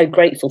just being so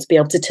grateful to be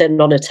able to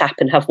turn on a tap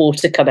and have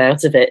water come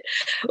out of it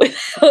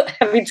without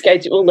having to go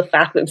through all the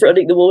faff of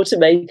running the water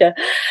maker.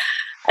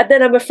 And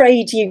then I'm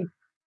afraid you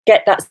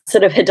get that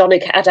sort of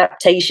hedonic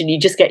adaptation. You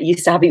just get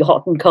used to having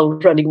hot and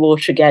cold running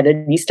water again,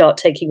 and you start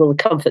taking all the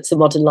comforts of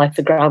modern life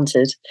for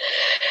granted,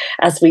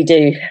 as we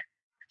do.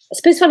 I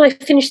suppose when I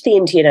finished the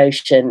Indian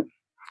Ocean,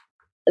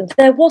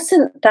 there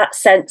wasn't that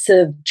sense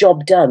of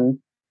job done,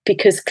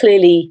 because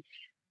clearly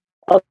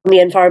on the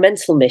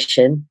environmental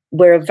mission,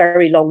 we're a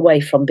very long way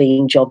from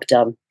being job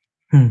done.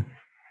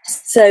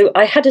 So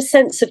I had a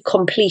sense of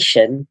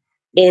completion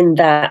in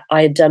that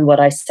I had done what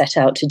I set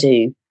out to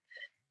do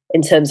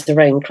in terms of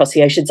rowing across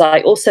the oceans.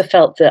 I also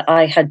felt that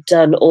I had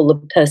done all the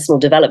personal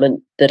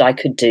development that I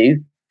could do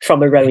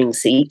from a rowing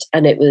seat,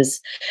 and it was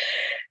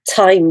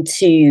time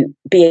to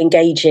be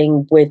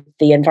engaging with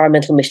the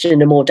environmental mission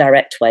in a more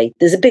direct way.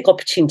 There's a big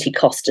opportunity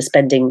cost to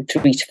spending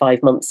 3 to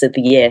 5 months of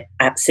the year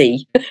at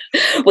sea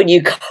when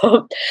you've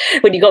got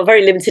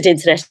very limited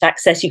internet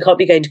access. You can't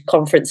be going to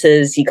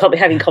conferences, you can't be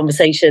having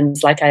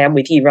conversations like I am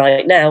with you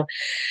right now.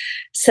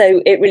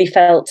 So it really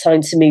felt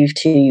time to move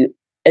to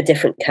a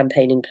different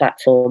campaigning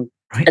platform.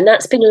 Right. And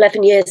that's been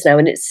 11 years now,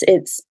 and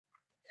it's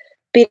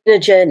been a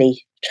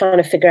journey trying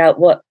to figure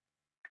out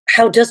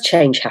how does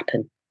change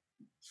happen?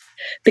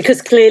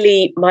 Because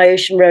clearly my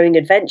ocean rowing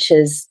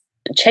adventures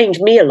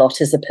changed me a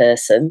lot as a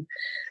person,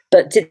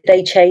 but did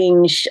they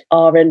change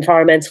our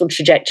environmental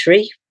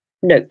trajectory?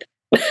 Nope.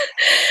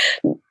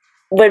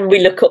 When we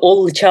look at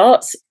all the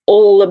charts,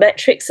 all the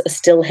metrics are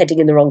still heading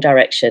in the wrong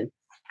direction.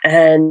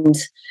 And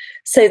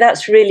so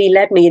that's really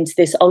led me into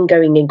this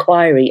ongoing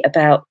inquiry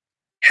about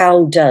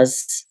how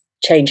does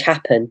change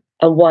happen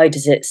and why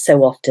does it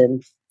so often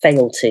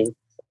fail to?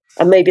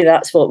 And maybe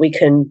that's what we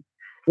can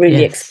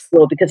really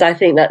explore, because I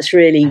think that's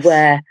really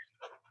where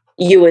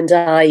you and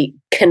I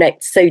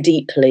connect so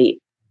deeply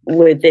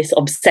with this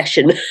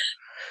obsession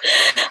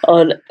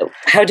on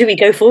how do we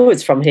go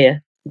forwards from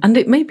here. And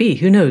it may be,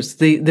 who knows,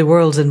 the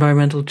world's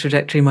environmental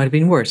trajectory might have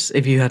been worse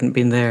if you hadn't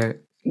been there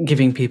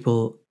giving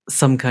people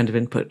some kind of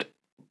input.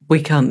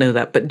 We can't know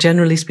that, but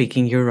generally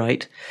speaking, you're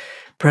right.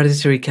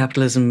 Predatory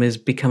capitalism is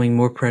becoming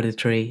more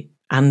predatory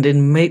and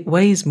in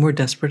ways more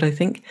desperate, I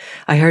think.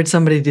 I heard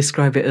somebody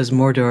describe it as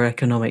Mordor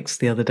economics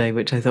the other day,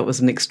 which I thought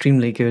was an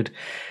extremely good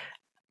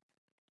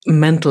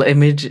mental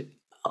image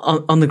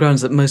on the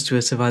grounds that most of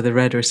us have either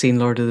read or seen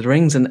Lord of the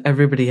Rings, and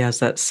everybody has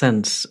that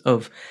sense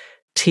of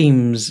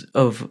teams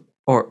of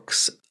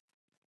orcs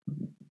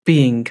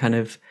being kind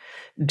of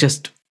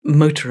just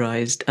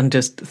motorized and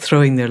just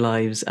throwing their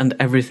lives and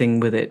everything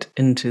with it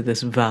into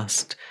this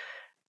vast,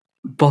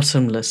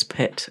 bottomless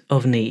pit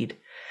of need.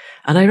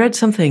 And I read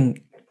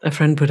something a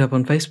friend put up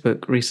on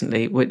Facebook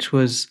recently, which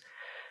was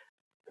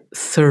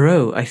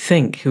Thoreau, I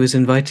think, who was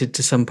invited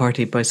to some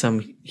party by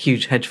some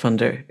huge hedge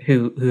funder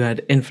who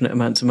had infinite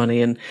amounts of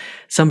money, and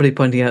somebody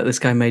pointing out this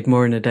guy made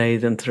more in a day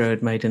than Thoreau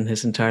had made in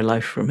his entire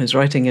life from his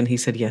writing, and he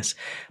said, yes,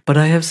 but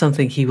I have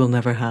something he will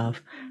never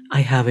have. I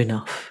have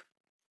enough.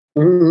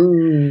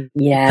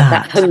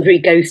 That hungry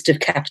ghost of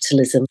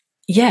capitalism.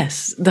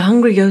 Yes, the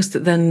hungry ghost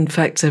that then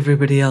infects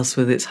everybody else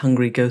with its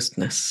hungry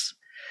ghostness.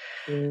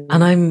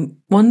 And I'm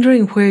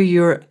wondering where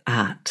you're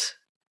at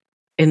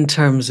in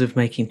terms of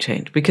making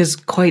change, because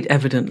quite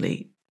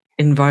evidently,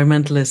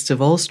 environmentalists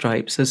of all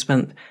stripes have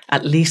spent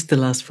at least the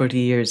last 40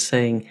 years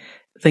saying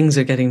things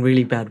are getting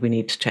really bad, we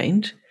need to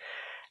change.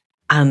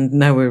 And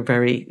now we're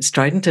very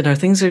strident and our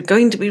things are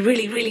going to be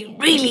really, really,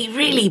 really,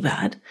 really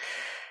bad.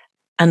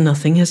 And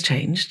nothing has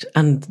changed.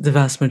 And the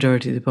vast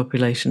majority of the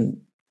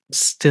population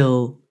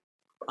still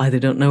either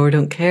don't know or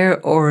don't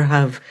care, or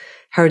have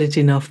heard it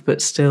enough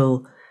but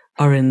still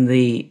are in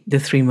the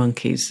three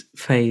monkeys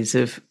phase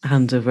of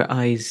hands over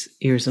eyes,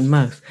 ears and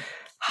mouth.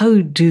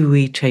 How do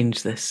we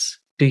change this,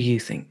 do you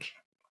think?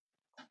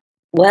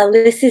 Well,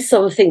 this is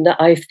something that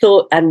I've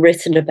thought and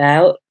written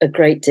about a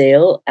great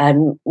deal,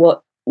 and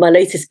what my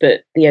latest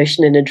book, The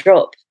Ocean in a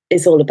Drop,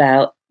 is all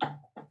about.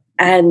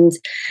 And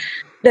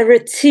there are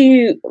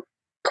two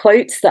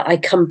quotes that I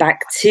come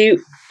back to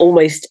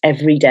almost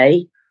every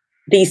day.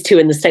 These two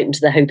in the Statement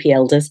to the Hopi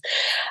Elders.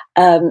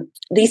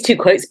 These two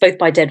quotes, both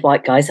by dead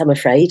white guys, I'm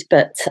afraid,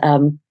 but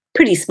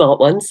pretty smart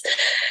ones.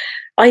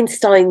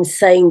 Einstein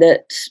saying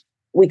that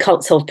we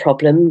can't solve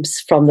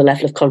problems from the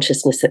level of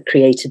consciousness that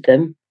created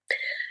them.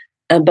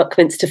 And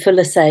Buckminster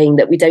Fuller saying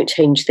that we don't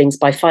change things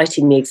by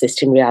fighting the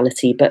existing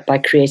reality, but by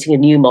creating a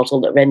new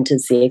model that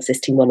renders the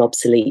existing one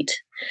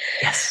obsolete.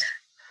 Yes.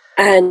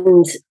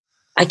 And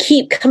I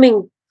keep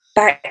coming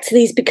back to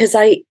these because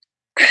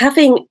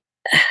having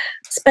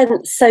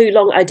spent so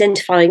long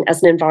identifying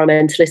as an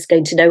environmentalist,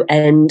 going to no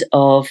end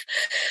of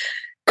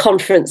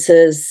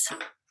conferences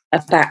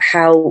about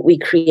how we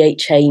create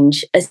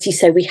change, as you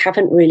say, we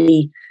haven't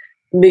really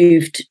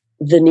moved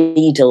the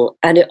needle,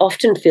 and it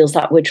often feels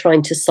like we're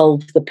trying to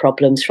solve the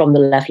problems from the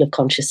level of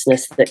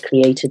consciousness that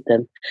created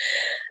them.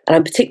 And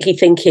I'm particularly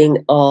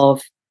thinking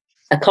of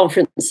a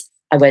conference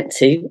I went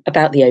to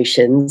about the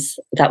oceans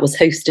that was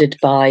hosted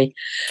by,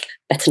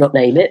 better not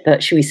name it,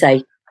 but should we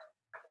say,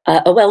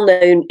 a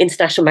well-known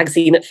international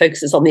magazine that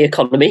focuses on the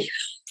economy.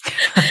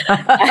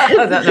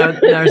 That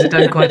narrows it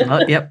down quite a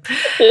lot, yep.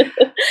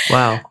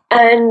 Wow.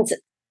 And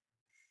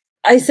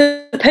I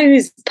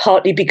suppose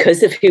partly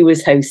because of who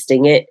was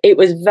hosting it, it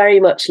was very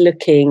much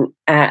looking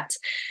at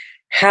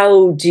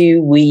how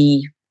do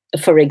we,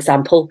 for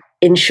example,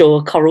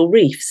 ensure coral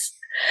reefs.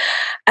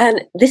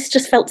 And this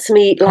just felt to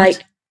me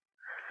like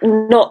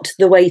not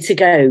the way to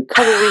go.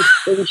 Coral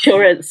reef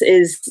insurance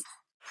is...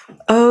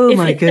 Oh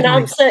my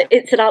goodness.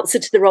 It's an answer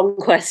to the wrong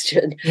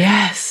question.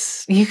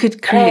 Yes. You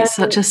could create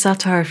such a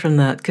satire from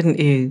that, couldn't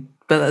you?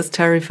 But that's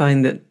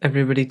terrifying that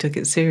everybody took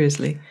it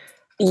seriously.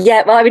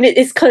 Yeah, well, I mean,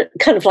 it's kind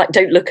of like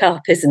Don't Look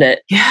Up, isn't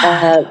it?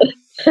 Yeah.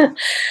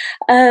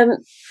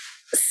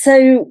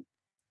 So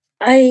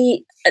I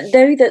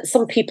know that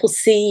some people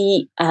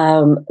see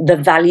the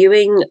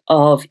valuing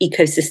of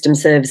ecosystem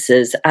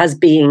services as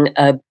being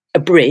a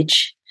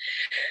bridge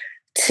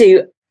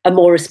to a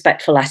more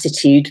respectful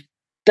attitude.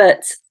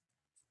 But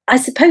I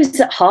suppose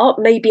at heart,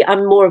 maybe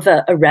I'm more of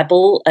a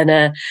rebel,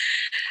 and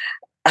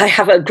I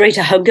have a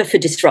greater hunger for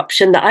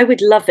disruption, that I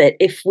would love it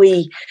if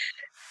we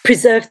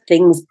preserve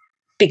things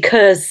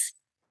because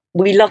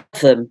we love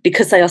them,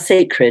 because they are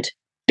sacred,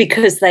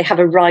 because they have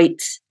a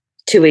right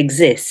to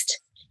exist,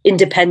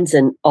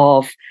 independent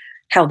of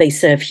how they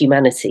serve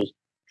humanity.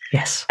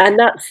 Yes. And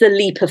that's the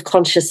leap of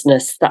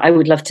consciousness that I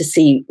would love to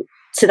see,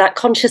 to that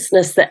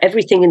consciousness that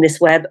everything in this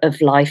web of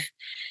life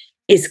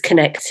is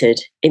connected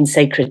in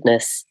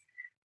sacredness,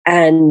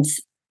 and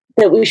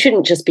that we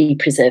shouldn't just be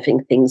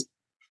preserving things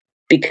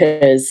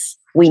because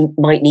we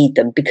might need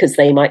them, because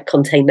they might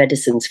contain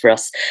medicines for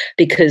us,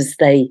 because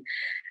they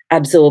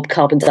absorb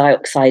carbon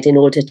dioxide in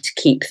order to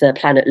keep the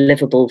planet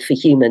livable for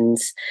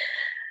humans.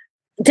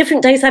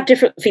 Different days have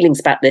different feelings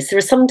about this. There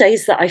are some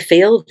days that I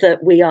feel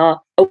that we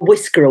are a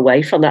whisker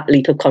away from that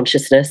leap of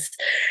consciousness,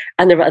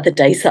 and there are other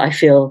days that I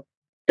feel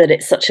that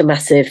it's such a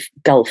massive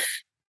gulf,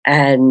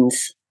 and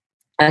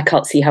I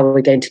can't see how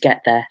we're going to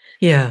get there.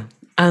 Yeah.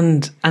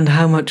 And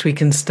how much we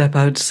can step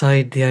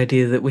outside the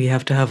idea that we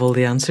have to have all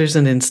the answers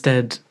and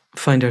instead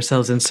find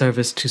ourselves in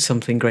service to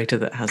something greater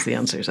that has the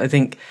answers. I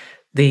think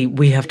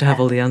we have to have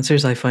all the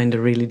answers, I find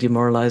a really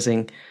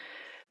demoralizing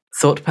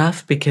thought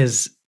path,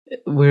 because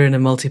we're in a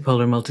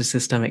multipolar,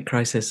 multisystemic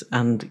crisis,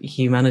 and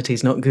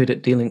humanity's not good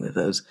at dealing with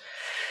those.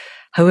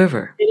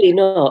 However, really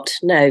not,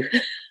 no.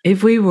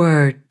 If we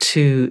were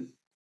to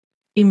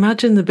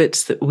imagine the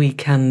bits that we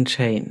can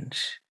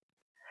change,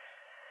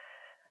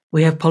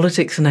 we have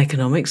politics and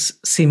economics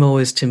seem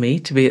always to me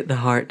to be at the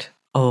heart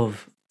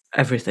of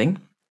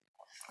everything.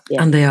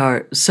 Yeah. And they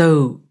are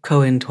so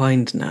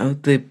co-entwined now.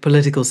 The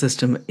political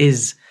system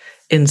is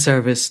in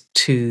service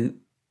to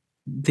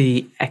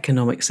the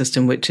economic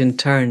system, which in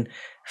turn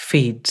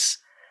feeds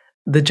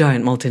the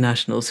giant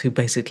multinationals who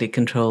basically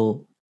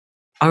control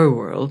our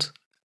world,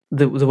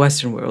 the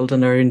Western world,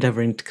 and are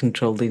endeavoring to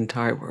control the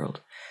entire world.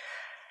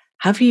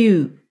 Have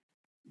you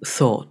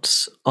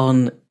thoughts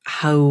on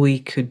how we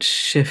could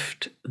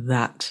shift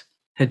that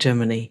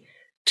hegemony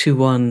to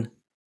one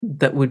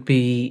that would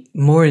be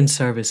more in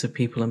service of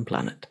people and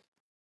planet?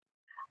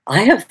 I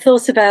have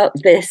thought about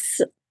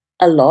this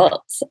a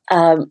lot.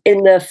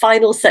 In the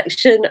final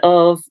section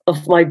of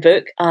my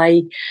book,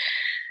 I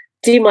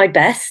do my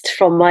best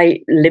from my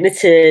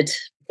limited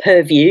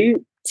purview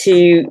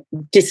to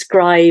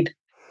describe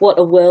what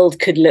a world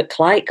could look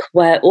like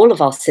where all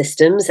of our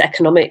systems,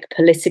 economic,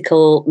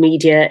 political,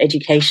 media,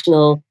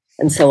 educational,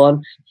 and so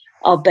on,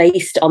 are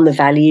based on the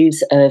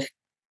values of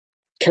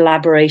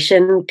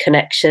collaboration,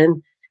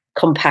 connection,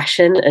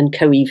 compassion, and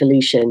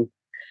co-evolution.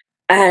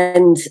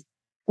 And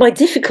my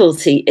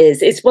difficulty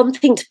is, it's one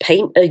thing to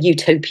paint a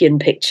utopian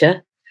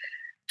picture.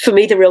 For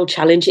me, the real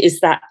challenge is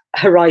that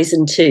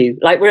Horizon 2.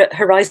 Like, we're at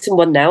Horizon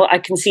 1 now. I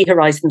can see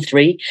Horizon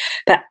 3,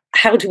 but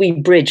how do we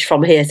bridge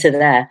from here to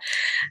there?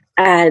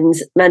 And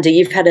Manda,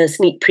 you've had a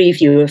sneak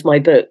preview of my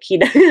book. You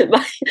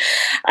know,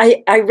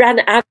 I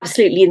ran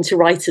absolutely into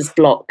writer's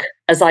block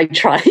as I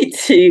tried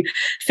to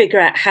figure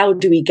out how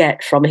do we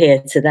get from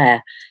here to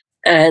there.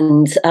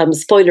 And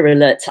spoiler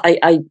alert,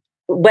 I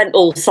went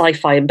all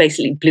sci-fi and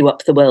basically blew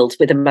up the world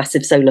with a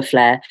massive solar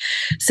flare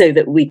so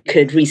that we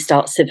could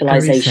restart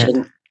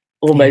civilization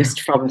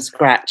almost from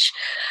scratch.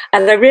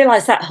 And I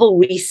realized that whole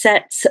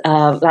reset,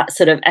 that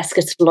sort of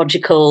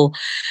eschatological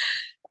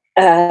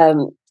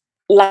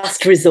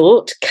last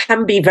resort,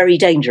 can be very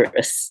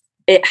dangerous.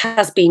 It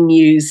has been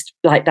used,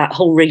 like that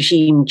whole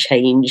regime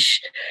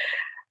change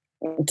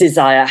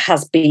desire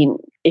has been,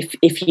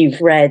 if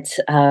you've read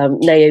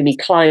Naomi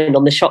Klein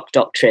on the shock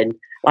doctrine,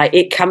 like,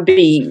 it can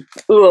be,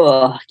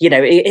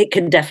 it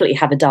can definitely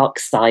have a dark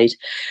side.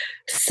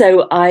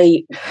 So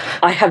I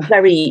have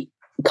very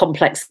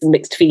complex and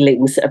mixed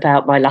feelings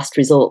about my last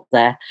resort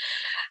there.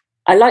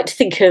 I like to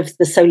think of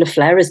the solar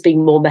flare as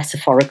being more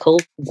metaphorical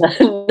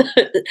than,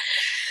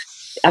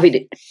 I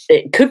mean,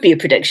 it could be a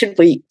prediction.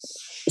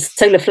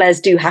 Solar flares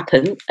do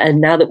happen,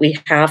 and now that we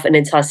have an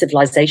entire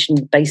civilization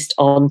based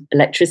on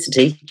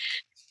electricity,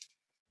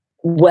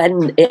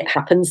 when it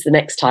happens the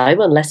next time,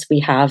 unless we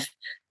have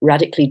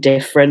radically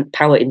different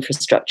power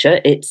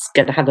infrastructure, it's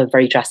going to have a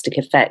very drastic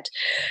effect.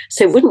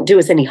 So it wouldn't do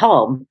us any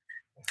harm.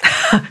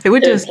 It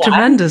would do us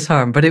tremendous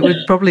harm, but it would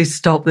probably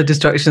stop the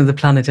destruction of the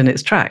planet in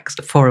its tracks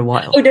for a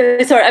while. Oh,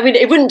 no, sorry. I mean,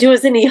 it wouldn't do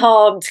us any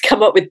harm to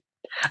come up with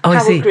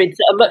power grids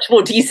that are much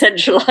more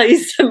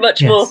decentralized and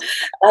much more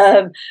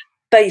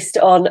based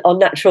on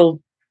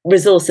natural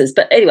resources.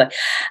 But anyway,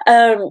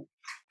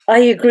 I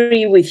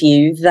agree with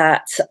you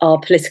that our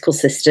political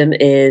system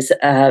is,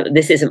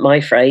 this isn't my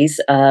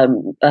phrase, a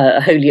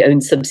wholly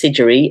owned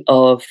subsidiary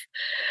of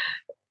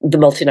the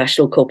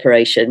multinational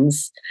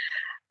corporations.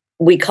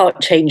 We can't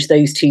change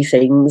those two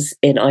things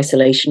in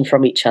isolation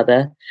from each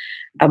other.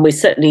 And we're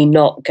certainly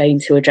not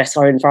going to address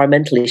our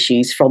environmental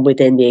issues from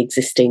within the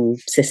existing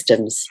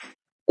systems.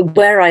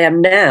 Where I am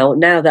now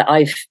that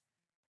I've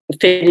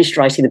finished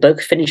writing the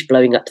book, finished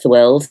blowing up the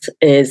world,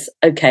 is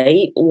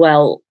okay,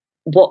 well,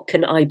 what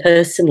can I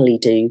personally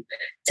do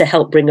to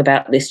help bring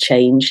about this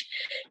change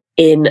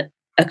in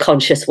a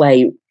conscious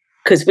way?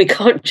 Because we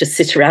can't just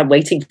sit around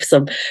waiting for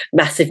some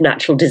massive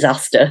natural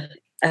disaster.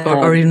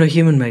 Or even a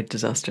human-made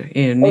disaster.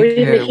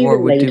 Nuclear war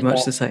would do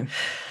much the same.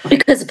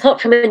 Because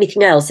apart from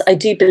anything else, I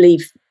do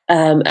believe,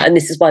 and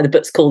this is why the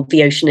book's called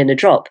The Ocean in a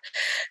Drop,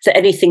 so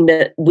anything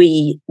that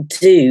we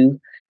do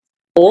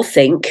or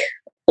think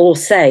or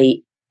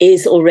say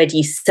is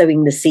already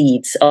sowing the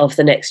seeds of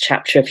the next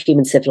chapter of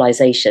human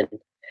civilization,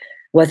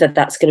 whether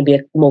that's going to be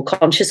a more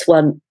conscious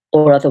one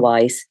or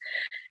otherwise.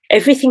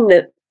 Everything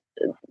that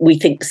we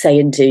think, say,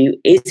 and do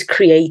is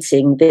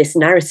creating this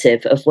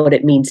narrative of what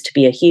it means to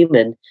be a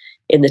human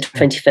in the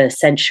 21st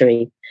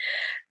century.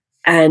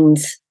 And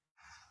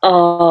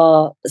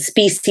our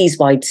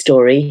species-wide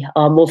story,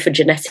 our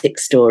morphogenetic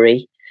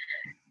story,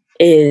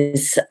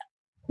 is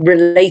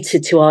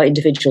related to our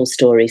individual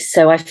stories.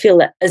 So I feel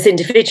that as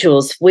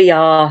individuals, we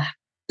are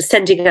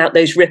sending out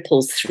those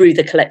ripples through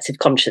the collective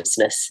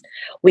consciousness.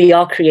 We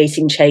are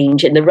creating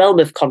change in the realm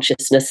of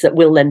consciousness that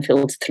will then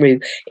filter through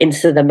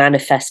into the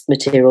manifest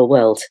material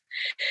world.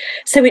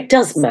 So it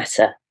does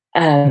matter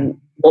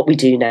what we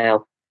do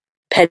now,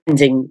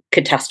 pending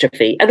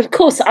catastrophe. And of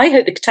course, I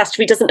hope the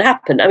catastrophe doesn't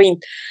happen. I mean,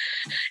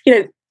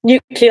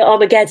 nuclear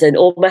Armageddon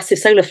or massive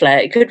solar flare,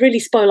 it could really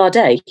spoil our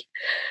day.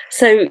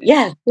 So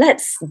yeah,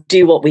 let's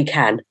do what we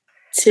can.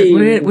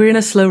 We're in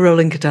a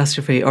slow-rolling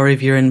catastrophe, or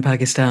if you're in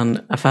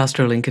Pakistan, a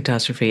fast-rolling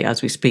catastrophe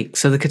as we speak.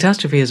 So the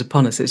catastrophe is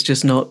upon us. It's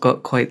just not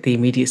got quite the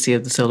immediacy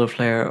of the solar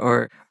flare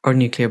or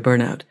nuclear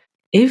burnout.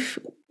 If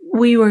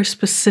we were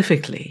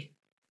specifically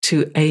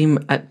to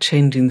aim at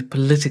changing the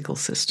political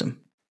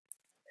system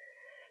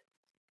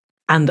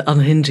and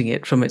unhinging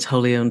it from its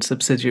wholly owned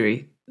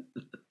subsidiary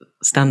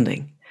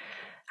standing,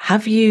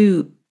 have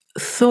you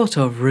thought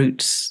of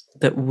routes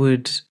that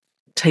would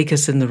take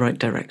us in the right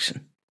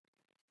direction?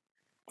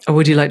 Or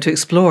would you like to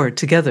explore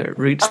together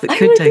routes that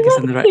could take us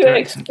in the right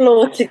direction?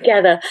 Explore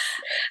together.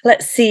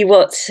 Let's see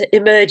what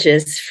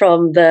emerges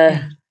from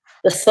the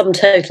sum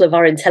total of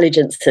our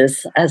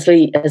intelligences as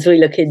we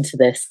look into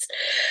this.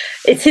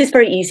 It is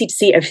very easy to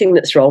see everything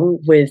that's wrong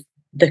with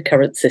the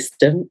current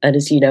system. And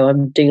as you know,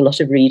 I'm doing a lot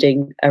of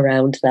reading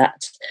around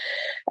that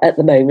at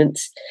the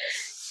moment.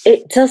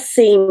 It does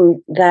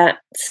seem that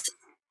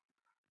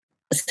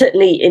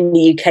certainly in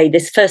the UK,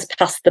 this first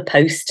past the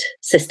post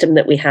system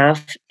that we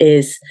have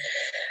is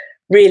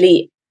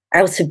really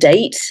out of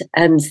date,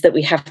 and that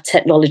we have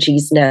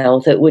technologies now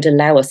that would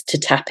allow us to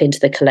tap into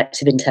the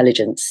collective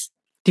intelligence.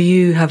 Do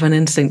you have an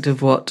instinct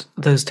of what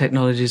those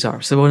technologies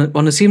are? So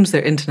one assumes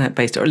they're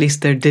internet-based, or at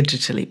least they're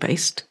digitally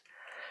based,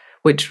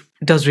 which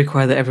does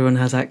require that everyone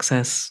has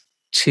access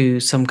to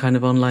some kind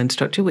of online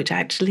structure, which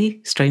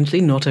actually, strangely,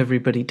 not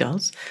everybody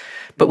does.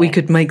 But we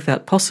could make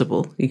that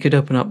possible. You could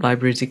open up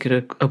libraries, you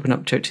could open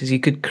up churches, you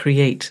could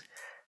create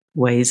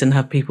ways and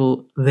have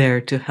people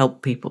there to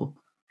help people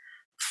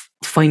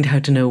find how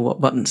to know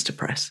what buttons to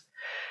press.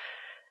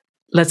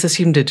 Let's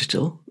assume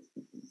digital.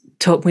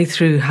 Talk me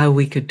through how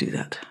we could do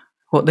that,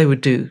 what they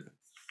would do.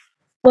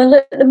 Well,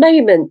 at the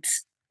moment,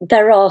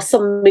 there are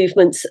some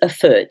movements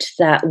afoot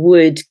that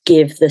would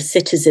give the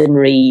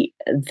citizenry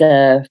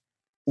the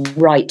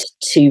right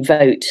to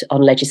vote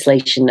on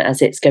legislation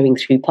as it's going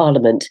through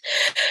Parliament.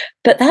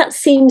 But that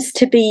seems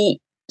to be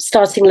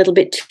starting a little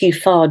bit too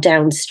far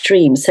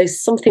downstream. So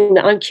something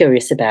that I'm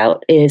curious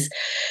about is,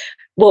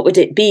 what would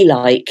it be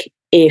like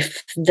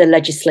if the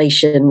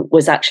legislation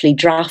was actually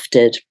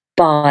drafted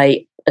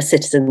by a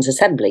citizens'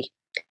 assembly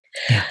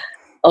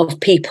of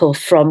people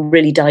from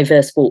really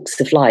diverse walks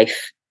of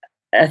life?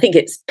 I think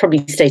it's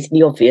probably stating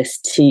the obvious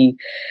to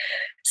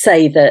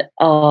say that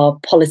our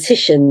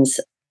politicians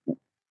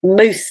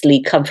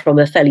mostly come from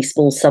a fairly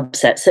small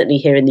subset, certainly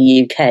here in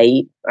the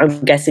UK,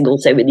 I'm guessing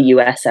also in the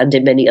US and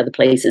in many other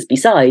places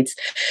besides.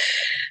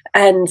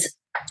 And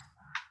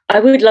I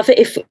would love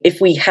it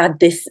if we had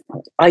this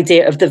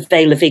idea of the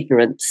veil of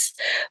ignorance,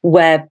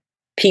 where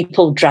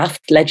people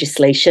draft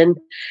legislation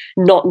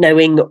not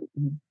knowing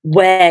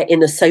where in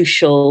the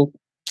social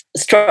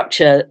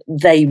structure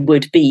they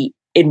would be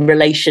in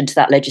relation to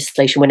that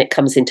legislation when it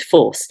comes into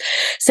force.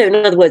 So in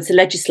other words, the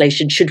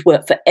legislation should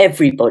work for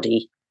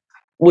everybody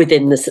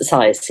within the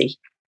society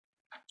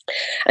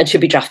and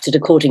should be drafted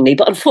accordingly.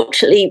 But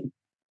unfortunately,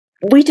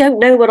 we don't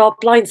know what our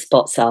blind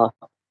spots are.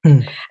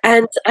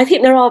 And I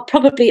think there are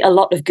probably a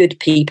lot of good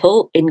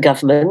people in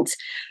government,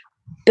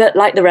 but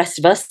like the rest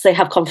of us, they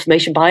have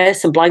confirmation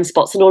bias and blind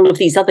spots and all of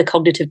these other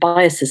cognitive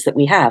biases that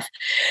we have.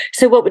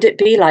 So what would it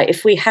be like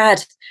if we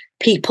had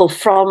people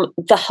from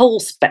the whole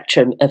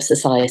spectrum of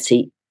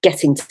society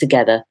getting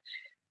together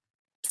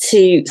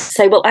to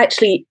say, well,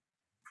 actually,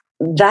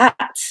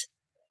 that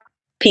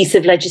piece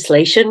of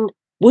legislation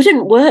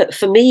wouldn't work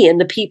for me and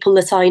the people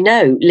that I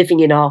know living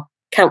in our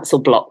council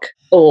block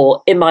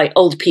or in my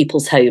old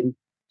people's home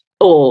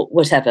or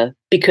whatever,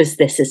 because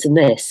this and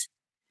this.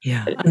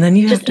 Yeah. And then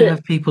you have to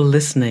have people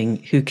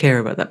listening who care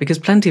about that, because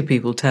plenty of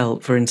people tell,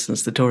 for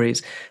instance, the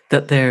Tories,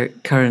 that their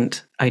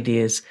current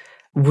ideas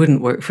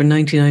wouldn't work for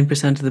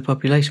 99% of the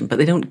population, but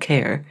they don't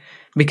care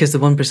because the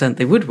 1%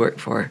 they would work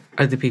for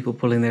are the people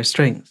pulling their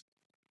strings.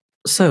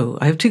 So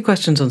I have two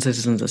questions on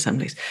citizens'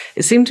 assemblies.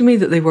 It seemed to me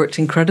that they worked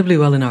incredibly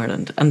well in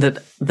Ireland and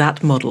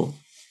that model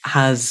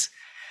has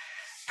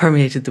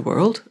permeated the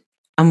world.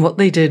 And what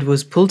they did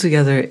was pull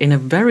together in a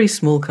very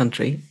small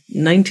country,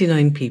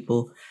 99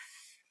 people,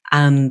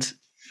 and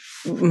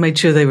made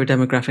sure they were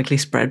demographically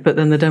spread. But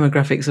then the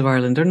demographics of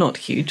Ireland are not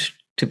huge,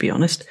 to be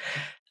honest.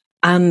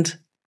 And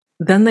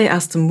then they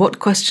asked them, what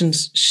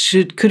questions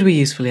could we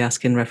usefully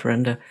ask in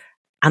referenda?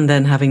 And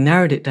then, having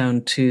narrowed it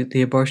down to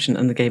the abortion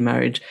and the gay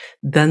marriage,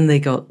 then they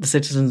got the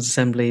citizens'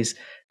 assemblies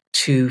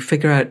to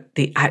figure out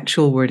the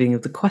actual wording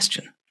of the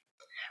question,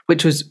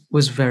 which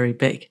was very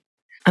big.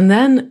 And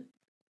then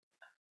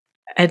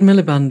Ed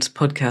Miliband's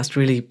podcast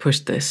really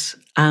pushed this,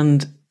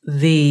 and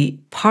the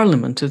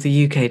Parliament of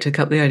the UK took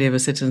up the idea of a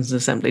citizens'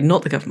 assembly,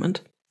 not the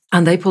government,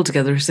 and they pulled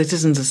together a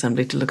citizens'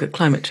 assembly to look at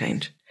climate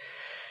change.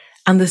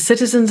 And the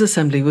citizens'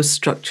 assembly was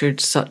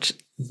structured such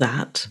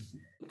that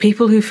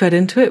people who fed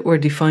into it were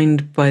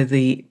defined by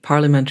the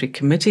parliamentary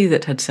committee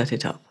that had set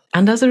it up.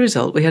 And as a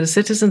result, we had a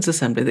citizens'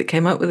 assembly that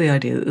came out with the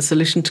idea that the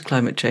solution to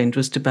climate change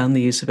was to ban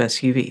the use of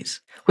SUVs,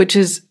 which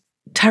is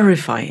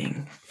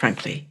terrifying,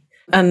 frankly.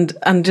 And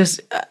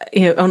just,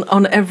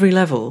 on every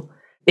level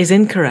is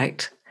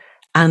incorrect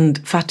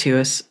and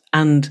fatuous.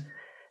 And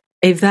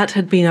if that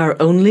had been our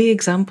only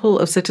example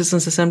of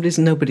citizens' assemblies,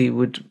 nobody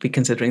would be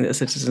considering that a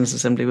citizens'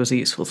 assembly was a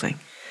useful thing.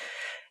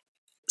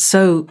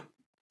 So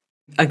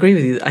I agree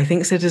with you. I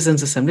think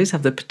citizens' assemblies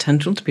have the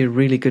potential to be a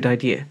really good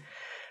idea.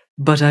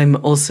 But I'm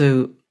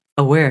also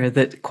aware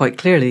that quite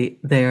clearly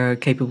they are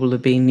capable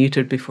of being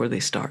neutered before they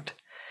start.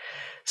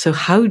 So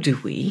how do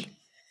we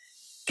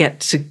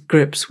get to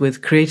grips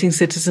with creating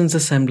citizens'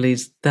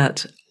 assemblies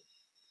that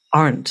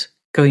aren't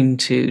going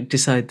to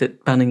decide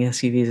that banning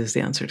SUVs is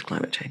the answer to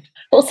climate change?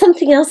 Well,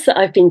 something else that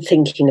I've been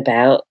thinking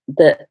about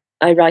that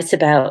I write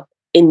about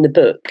in the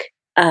book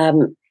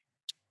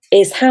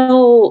is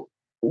how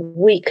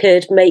we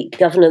could make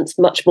governance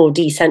much more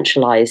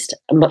decentralised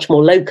and much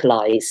more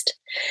localised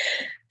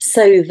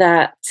so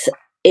that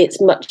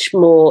it's much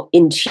more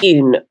in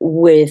tune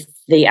with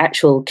the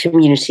actual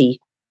community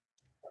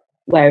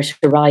where it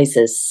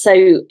arises.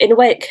 So in a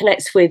way, it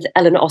connects with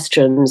Ellen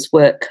Ostrom's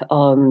work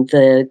on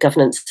the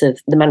governance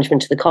of the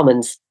management of the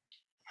commons,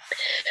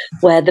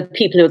 where the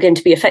people who are going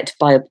to be affected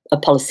by a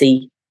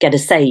policy get a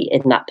say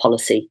in that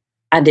policy,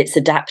 and it's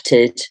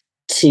adapted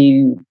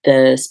to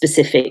the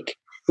specific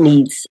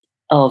needs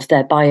of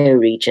their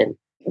bioregion.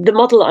 The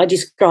model I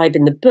describe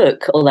in the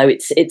book, although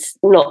it's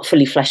not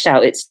fully fleshed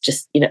out, it's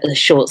just a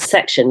short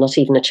section, not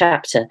even a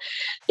chapter,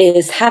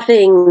 is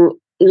having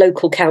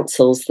local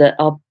councils that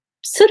are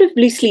sort of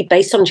loosely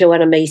based on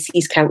Joanna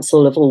Macy's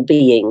Council of All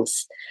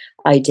Beings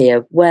idea,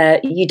 where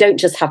you don't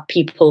just have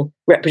people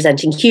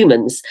representing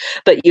humans,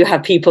 but you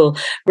have people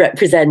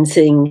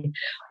representing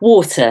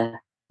water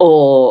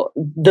or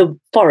the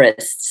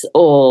forests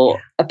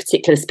or a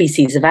particular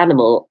species of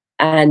animal,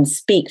 and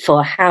speak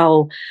for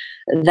how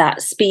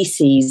that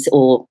species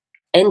or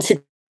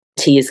entity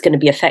is going to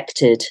be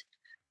affected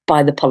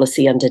by the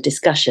policy under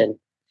discussion.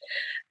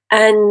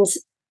 And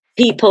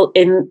people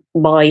in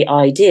my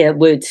idea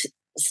would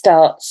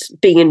start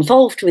being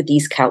involved with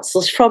these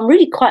councils from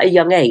really quite a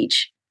young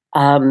age,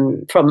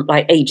 from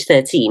like age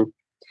 13,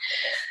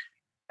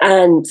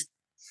 and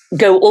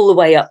go all the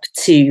way up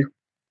to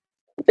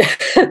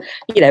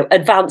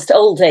advanced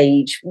old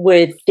age,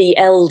 with the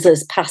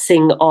elders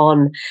passing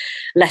on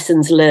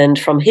lessons learned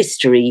from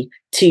history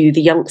to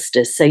the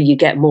youngsters. So you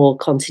get more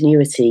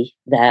continuity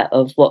there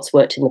of what's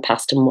worked in the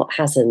past and what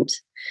hasn't.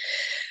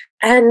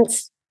 And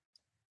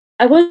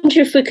I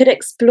wonder if we could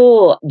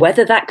explore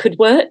whether that could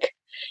work,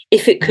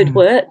 if it could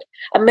work,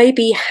 and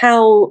maybe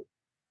how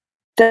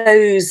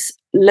those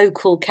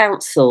local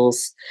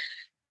councils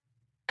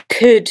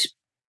could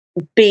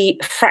be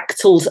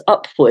fractals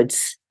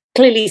upwards.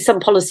 Clearly, some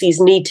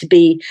policies need to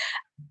be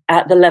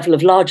at the level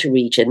of larger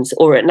regions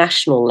or at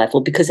national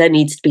level, because there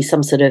needs to be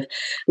some sort of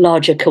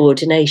larger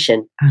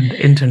coordination. And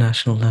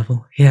international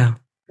level, yeah.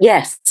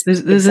 Yes.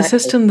 There's exactly a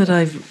system that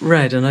I've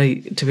read, and I,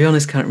 to be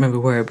honest, can't remember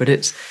where, but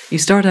it's, you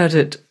start out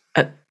at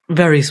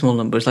very small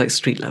numbers, like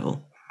street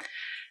level.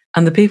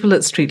 And the people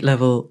at street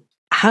level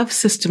have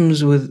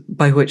systems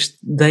by which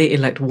they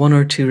elect one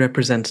or two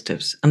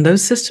representatives. And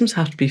those systems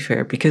have to be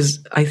fair, because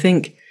I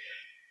think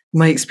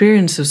my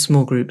experience of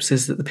small groups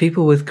is that the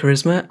people with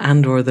charisma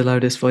and or the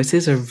loudest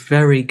voices are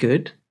very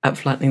good at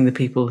flattening the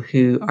people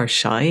who are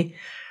shy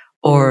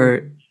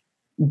or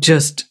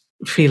just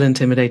feel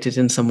intimidated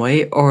in some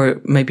way,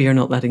 or maybe are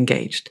not that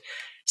engaged.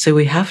 So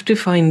we have to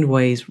find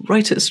ways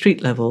right at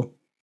street level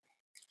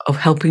of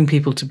helping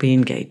people to be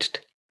engaged.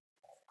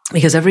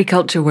 Because every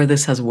culture where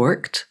this has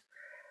worked,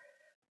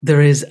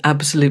 there is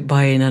absolute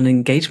buy-in and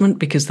engagement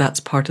because that's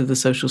part of the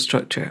social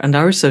structure. And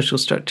our social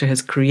structure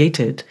has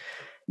created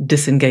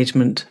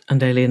disengagement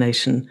and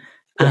alienation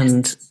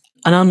and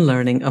an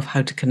unlearning of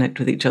how to connect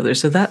with each other.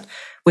 So that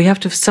we have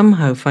to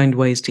somehow find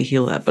ways to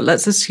heal that. But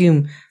let's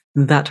assume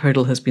that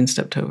hurdle has been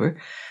stepped over.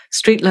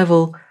 Street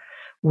level,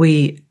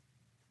 we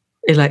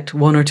elect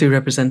 1 or 2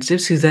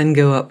 representatives who then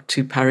go up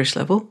to parish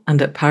level.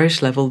 And at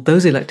parish level,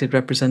 those elected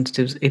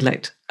representatives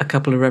elect a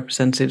couple of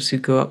representatives who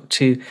go up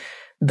to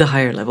the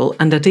higher level.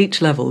 And at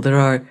each level, there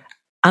are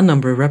a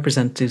number of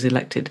representatives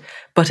elected.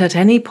 But at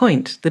any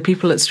point, the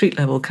people at street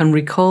level can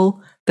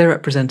recall their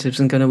representatives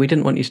and go, no, we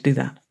didn't want you to do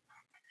that.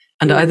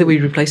 And either we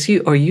replace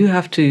you or you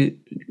have to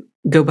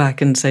go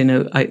back and say,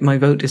 no, my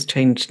vote is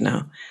changed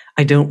now.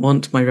 I don't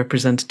want my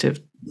representative,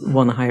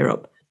 one higher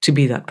up, to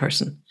be that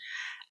person.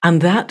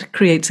 And that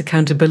creates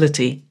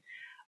accountability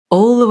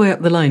all the way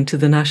up the line to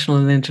the national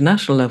and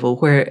international level,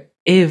 where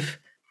if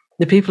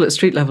the people at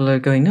street level are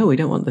going, no, we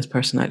don't want this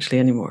person actually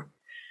anymore,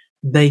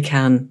 they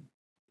can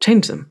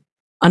change them.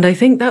 And I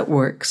think that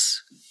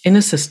works in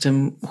a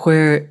system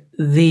where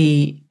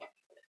the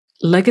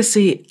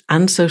legacy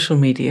and social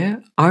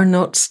media are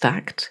not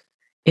stacked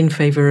in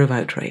favor of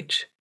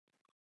outrage.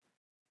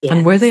 Yes.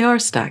 And where they are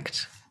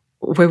stacked,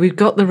 where we've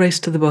got the race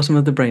to the bottom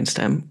of the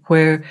brainstem,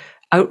 where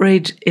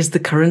outrage is the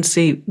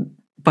currency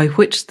by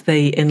which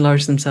they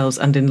enlarge themselves,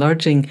 and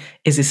enlarging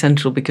is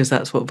essential because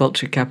that's what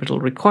vulture capital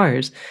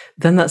requires,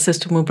 then that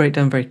system will break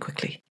down very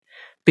quickly.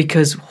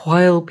 Because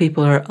while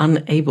people are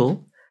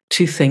unable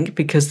to think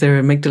because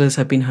their amygdalas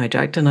have been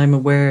hijacked, and I'm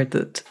aware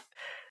that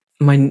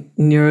my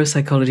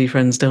neuropsychology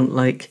friends don't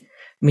like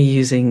me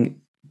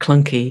using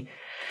clunky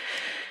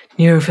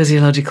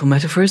neurophysiological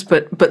metaphors,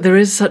 but there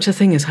is such a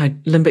thing as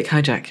limbic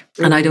hijack.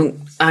 And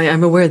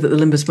I'm aware that the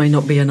limbus may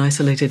not be an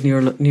isolated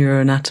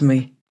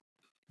neuroanatomy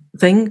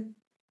thing,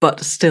 but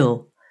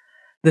still,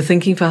 the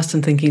thinking fast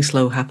and thinking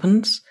slow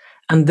happens.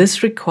 And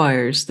this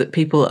requires that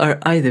people are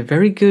either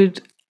very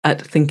good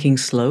at thinking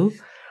slow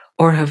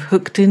or have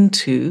hooked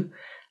into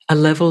a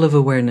level of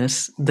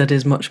awareness that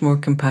is much more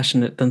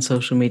compassionate than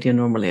social media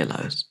normally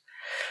allows.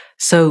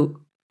 So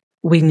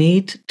we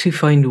need to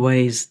find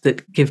ways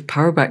that give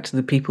power back to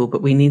the people,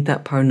 but we need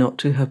that power not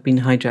to have been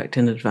hijacked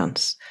in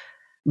advance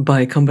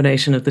by a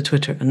combination of the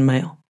Twitter and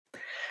mail.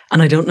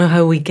 And I don't know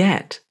how we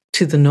get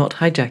to the not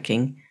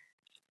hijacking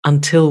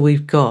until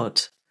we've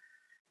got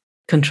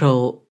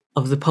control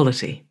of the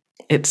polity.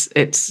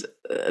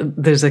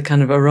 There's a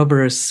kind of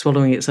Ouroboros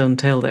swallowing its own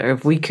tail there.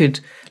 If we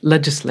could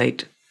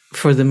legislate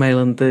for the mail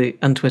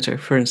and Twitter,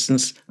 for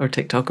instance, or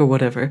TikTok or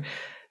whatever,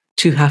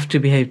 to have to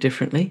behave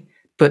differently,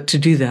 but to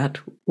do that,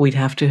 we'd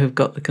have to have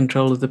got the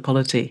control of the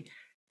polity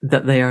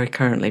that they are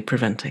currently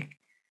preventing.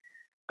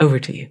 Over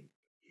to you.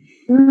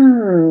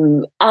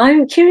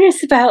 I'm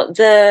curious about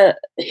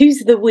who's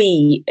the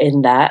we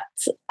in that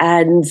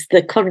and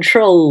the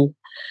control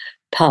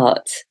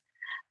part.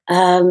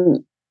 I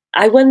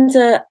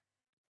wonder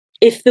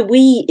if the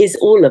we is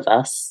all of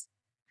us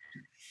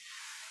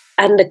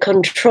and the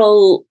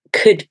control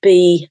could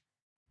be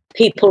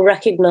people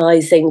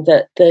recognizing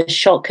that the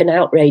shock and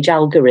outrage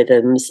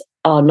algorithms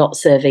are not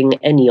serving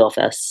any of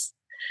us.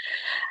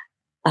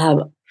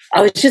 I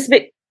was just a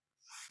bit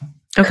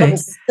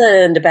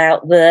concerned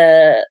about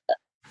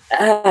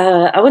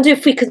I wonder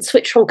if we can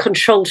switch from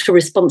control to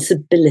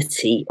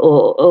responsibility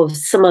or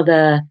some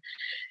other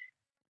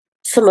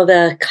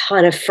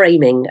kind of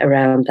framing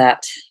around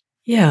that.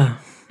 Yeah.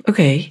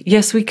 Okay.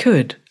 Yes, we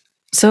could.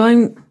 So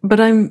I'm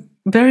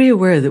very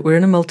aware that we're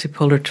in a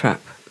multipolar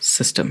trap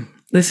system.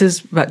 This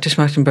is back to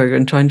Schmachtenberger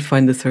and trying to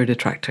find the third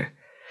attractor.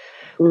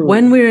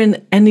 When we're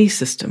in any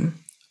system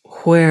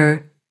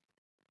where,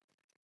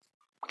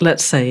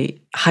 let's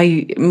say,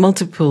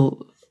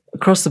 multiple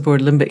across the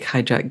board limbic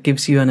hijack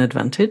gives you an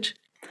advantage,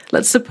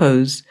 let's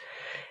suppose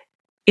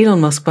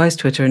Elon Musk buys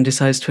Twitter and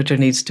decides Twitter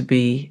needs to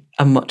be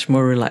a much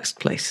more relaxed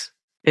place.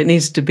 It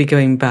needs to be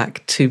going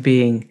back to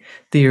being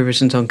the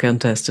Eurovision Song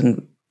Contest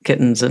and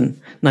kittens and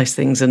nice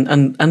things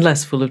and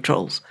less full of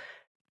trolls.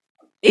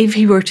 If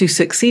he were to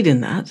succeed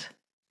in that,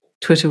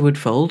 Twitter would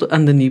fold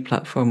and the new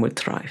platform would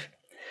thrive.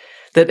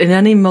 That in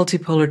any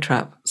multipolar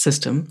trap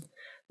system,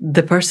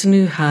 the person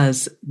who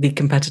has the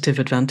competitive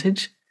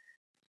advantage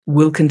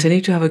will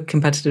continue to have a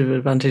competitive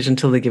advantage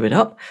until they give it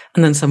up,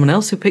 and then someone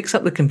else who picks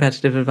up the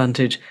competitive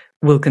advantage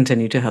will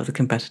continue to have the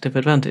competitive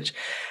advantage.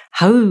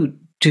 How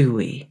do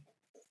we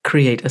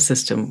create a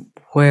system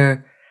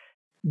where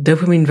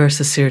dopamine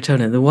versus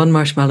serotonin, the one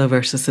marshmallow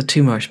versus the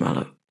two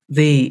marshmallow,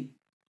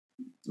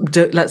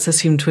 let's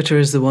assume Twitter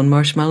is the one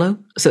marshmallow.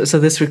 So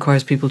this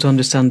requires people to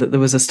understand that there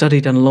was a study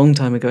done a long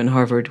time ago in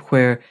Harvard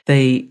where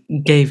they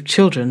gave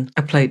children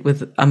a plate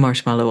with a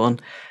marshmallow on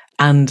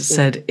and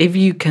said, if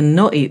you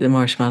cannot eat the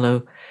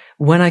marshmallow,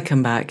 when I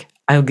come back,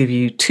 I'll give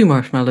you 2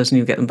 marshmallows and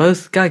you'll get them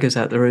both. Guy goes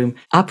out the room.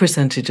 A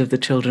percentage of the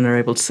children are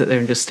able to sit there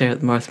and just stare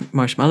at the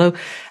marshmallow.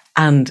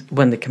 And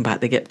when they come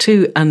back, they get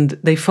 2. And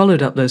they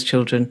followed up those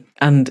children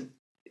and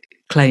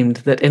claimed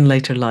that in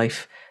later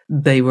life,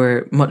 they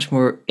were much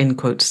more, in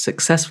quotes,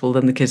 successful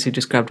than the kids who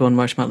just grabbed one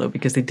marshmallow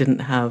because they didn't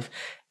have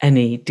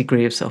any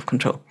degree of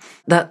self-control.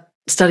 That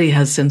study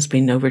has since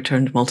been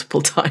overturned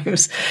multiple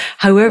times.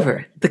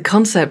 However, the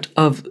concept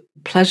of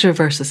pleasure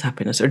versus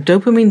happiness, or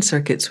dopamine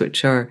circuits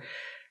which are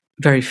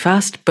very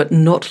fast but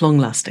not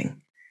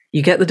long-lasting.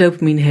 You get the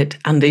dopamine hit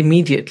and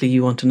immediately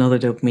you want another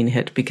dopamine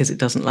hit because it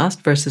doesn't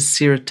last, versus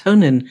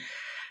serotonin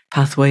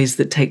pathways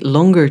that take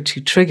longer to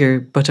trigger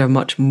but are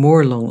much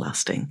more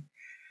long-lasting.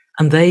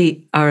 And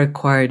they are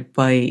acquired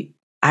by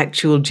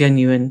actual,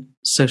 genuine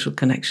social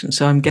connection.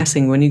 So I'm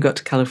guessing when you got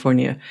to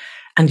California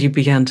and you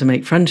began to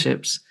make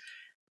friendships,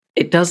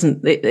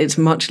 it's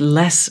much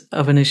less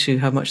of an issue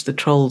how much the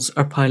trolls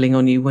are piling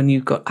on you when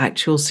you've got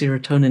actual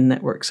serotonin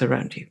networks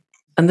around you.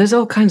 And there's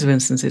all kinds of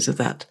instances of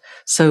that.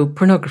 So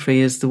pornography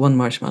is the one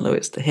marshmallow,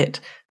 it's the hit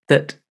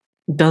that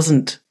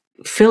doesn't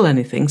fill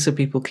anything, so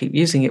people keep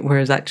using it,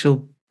 whereas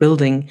actual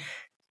building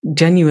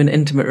genuine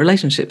intimate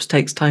relationships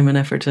takes time and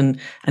effort and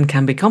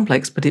can be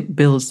complex, but it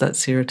builds that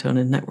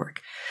serotonin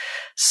network.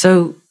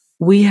 So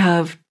we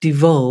have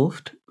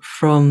devolved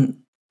from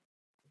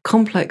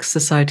complex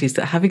societies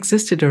that have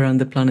existed around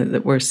the planet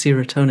that were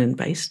serotonin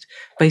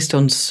based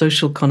on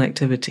social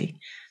connectivity.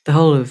 The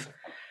whole of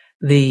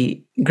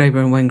the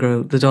Graeber and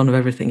Wengrow, The Dawn of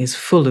Everything, is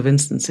full of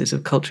instances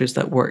of cultures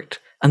that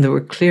worked and there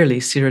were clearly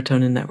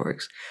serotonin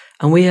networks.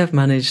 And we have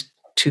managed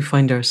to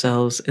find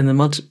ourselves in the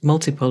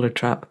multipolar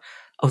trap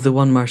of the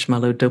one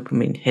marshmallow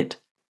dopamine hit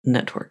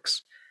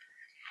networks.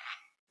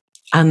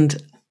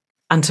 And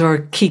so our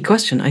key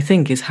question, I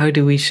think, is how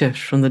do we shift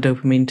from the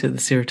dopamine to the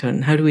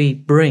serotonin? How do we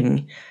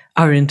bring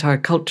our entire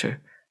culture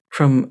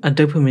from a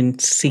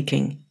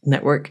dopamine-seeking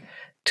network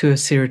to a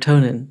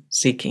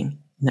serotonin-seeking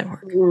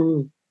network?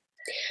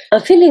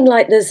 I'm feeling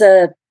like there's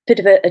a bit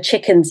of a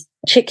chicken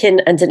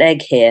and an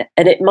egg here.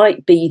 And it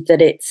might be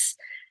that it's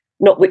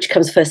not which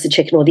comes first, the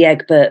chicken or the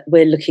egg, but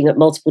we're looking at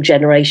multiple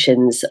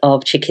generations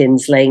of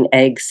chickens laying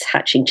eggs,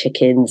 hatching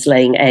chickens,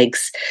 laying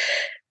eggs,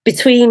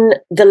 between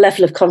the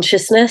level of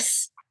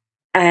consciousness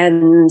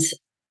and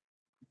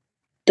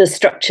the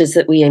structures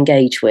that we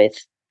engage with.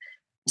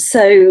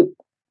 So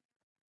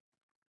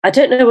I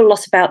don't know a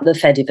lot about the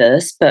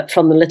Fediverse, but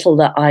from the little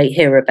that I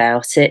hear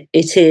about it,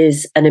 it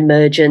is an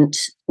emergent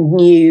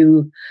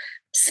new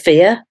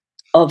sphere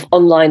of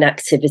online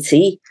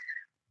activity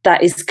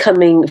that is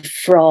coming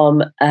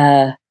from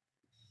a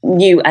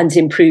new and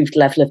improved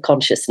level of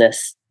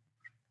consciousness.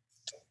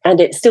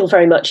 And it's still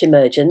very much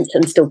emergent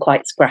and still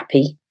quite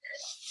scrappy,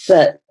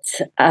 but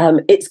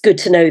it's good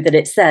to know that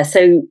it's there.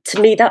 So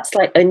to me, that's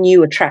like a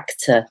new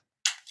attractor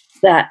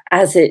that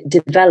as it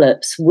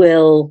develops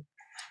will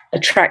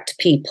attract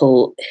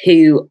people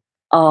who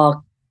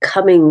are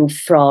coming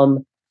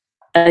from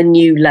a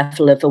new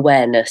level of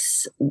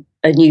awareness,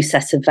 a new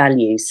set of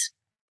values.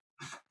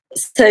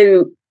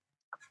 So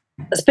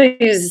I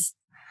suppose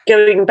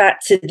going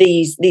back to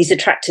these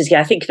attractors,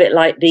 I think of it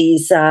like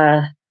these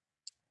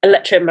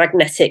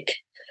electromagnetic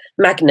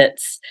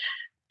magnets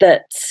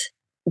that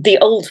the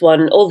old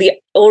one,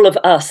 all of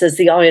us as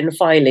the iron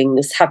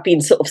filings have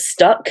been sort of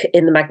stuck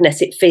in the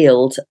magnetic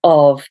field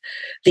of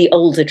the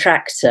old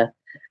attractor.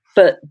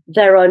 But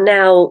there are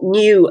now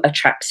new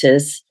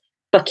attractors,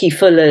 Bucky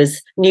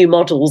Fuller's new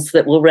models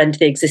that will render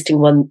the existing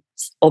ones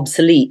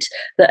obsolete,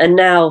 that are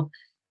now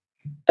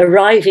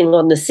arriving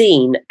on the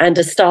scene and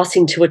are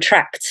starting to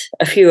attract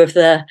a few of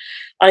the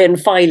iron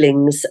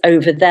filings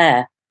over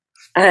there.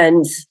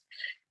 And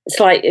it's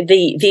like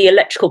the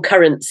electrical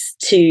currents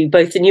to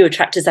both the new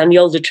attractors and the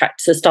old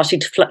attractors are starting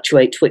to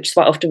fluctuate, which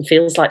quite often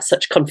feels like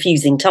such a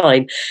confusing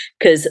time,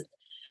 because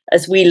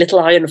as we little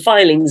iron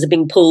filings are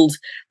being pulled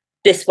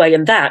this way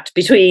and that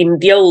between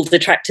the old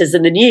attractors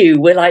and the new,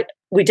 we're like,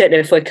 we don't know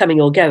if we're coming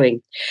or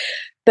going.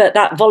 But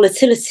that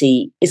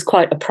volatility is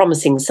quite a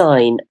promising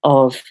sign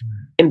of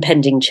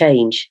impending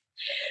change.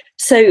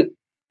 So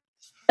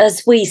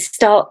as we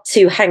start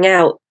to hang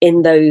out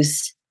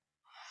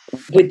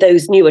with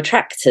those new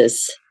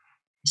attractors,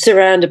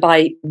 surrounded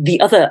by the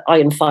other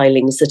iron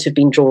filings that have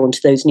been drawn to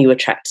those new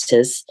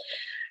attractors,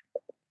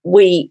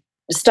 we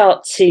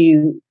start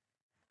to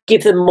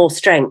give them more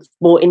strength,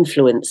 more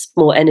influence,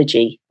 more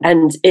energy,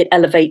 and it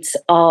elevates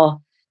our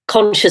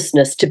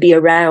consciousness to be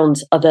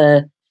around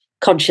other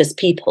conscious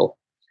people.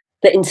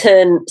 That in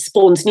turn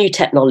spawns new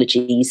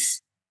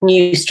technologies,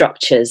 new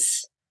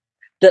structures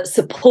that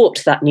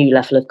support that new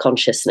level of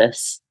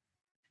consciousness.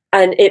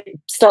 And it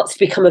starts to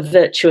become a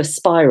virtuous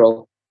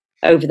spiral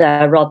over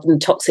there rather than the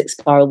toxic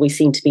spiral we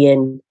seem to be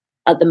in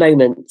at the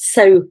moment.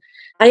 So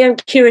I am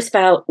curious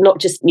about not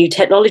just new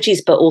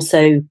technologies, but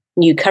also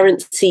new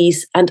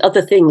currencies and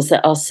other things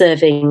that are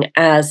serving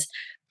as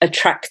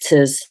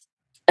attractors.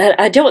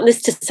 I don't want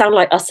this to sound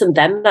like us and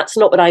them. That's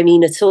not what I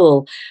mean at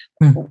all.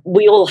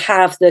 We all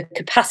have the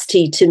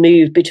capacity to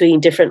move between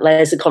different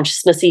layers of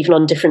consciousness, even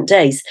on different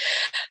days.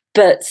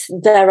 But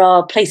there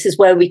are places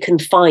where we can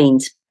find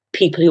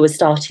people who are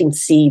starting to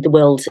see the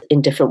world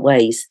in different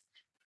ways.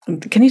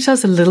 Can you tell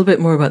us a little bit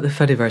more about the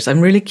Fediverse?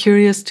 I'm really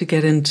curious to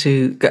get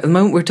into, at the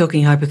moment we're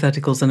talking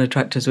hypotheticals and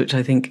attractors, which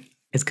I think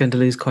is going to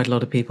lose quite a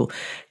lot of people.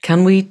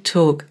 Can we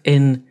talk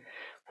in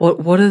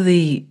what are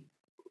the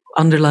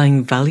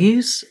underlying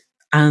values,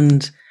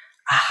 and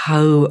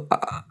how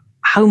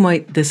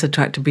might this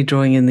attractor be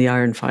drawing in the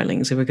iron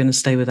filings, if we're going to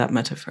stay with that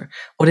metaphor?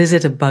 What is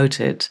it about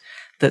it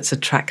that's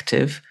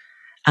attractive?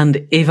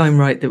 And if I'm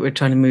right that we're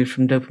trying to move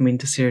from dopamine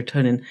to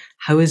serotonin,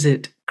 how is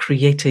it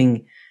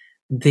creating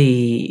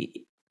the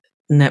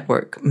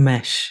network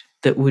mesh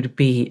that would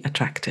be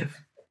attractive?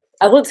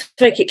 I want to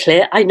make it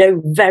clear, I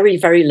know very,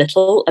 very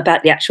little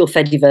about the actual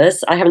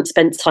Fediverse. I haven't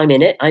spent time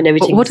in it. I know it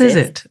exists. What is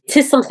it? It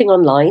is something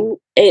online.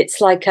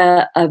 It's like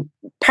a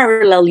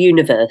parallel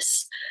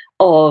universe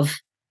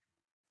of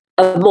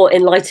a more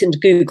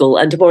enlightened Google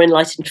and a more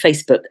enlightened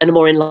Facebook and a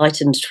more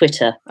enlightened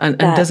Twitter. And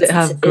does it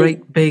have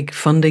great big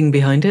funding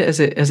behind it?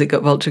 Has it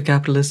got vulture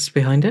capitalists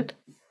behind it?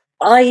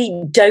 I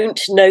don't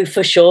know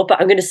for sure,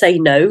 but I'm going to say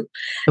no,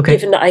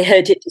 given that I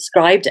heard it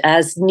described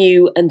as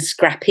new and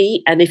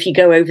scrappy. And if you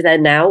go over there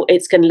now,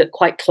 it's going to look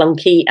quite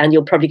clunky and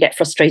you'll probably get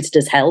frustrated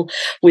as hell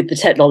with the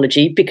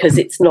technology because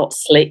it's not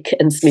slick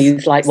and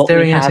smooth like what we have.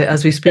 Staring at it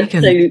as we speak.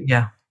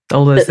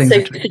 All those things.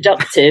 So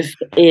productive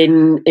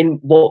in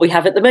what we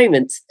have at the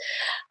moment.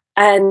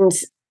 And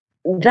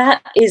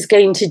that is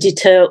going to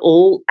deter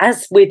all,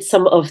 as with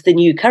some of the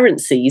new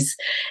currencies,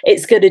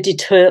 it's going to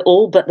deter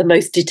all but the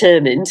most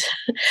determined.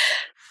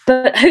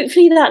 But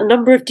hopefully that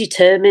number of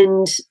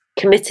determined,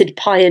 committed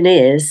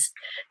pioneers,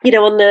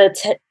 on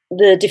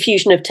the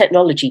diffusion of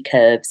technology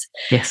curves,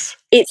 yes,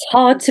 it's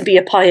hard to be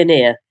a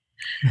pioneer.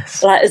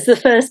 Yes. Like, as the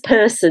first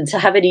person to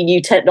have any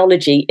new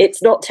technology,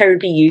 it's not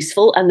terribly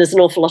useful and there's an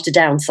awful lot of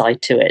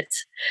downside to it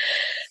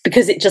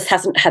because it just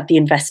hasn't had the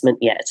investment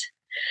yet.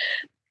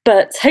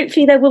 But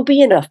hopefully there will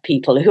be enough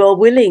people who are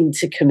willing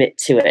to commit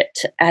to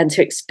it and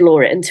to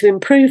explore it and to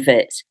improve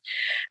it,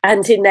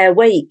 and in their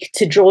wake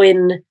to draw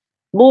in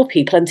more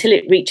people until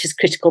it reaches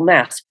critical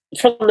mass.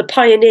 From the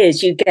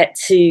pioneers, you get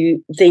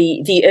to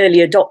the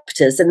early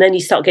adopters, and then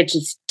you start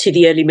getting to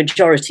the early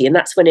majority, and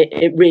that's when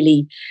it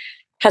really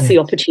has the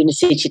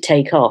opportunity to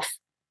take off.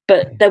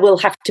 But there will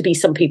have to be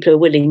some people who are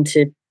willing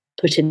to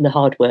put in the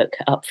hard work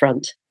up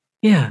front.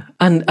 Yeah,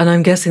 and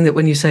I'm guessing that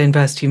when you say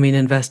invest, you mean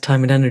invest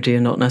time and energy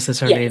and not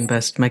necessarily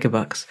invest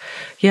megabucks.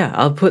 Yeah,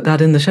 I'll put that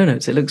in the show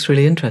notes. It looks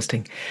really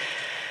interesting.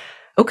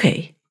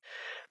 Okay,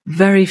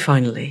 very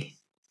finally,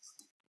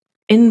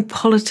 in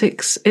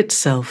politics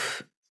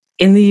itself,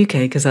 in the UK,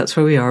 because that's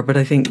where we are, but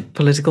I think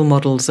political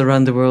models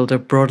around the world are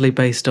broadly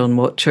based on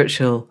what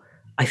Churchill,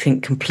 I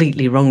think,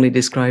 completely wrongly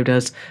described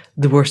as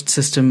the worst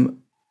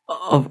system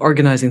of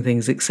organising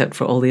things except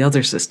for all the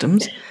other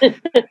systems.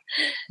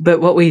 But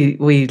what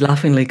we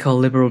laughingly call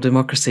liberal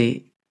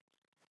democracy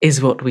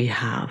is what we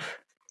have.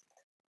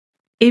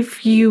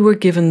 If you were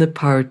given the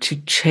power to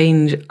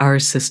change our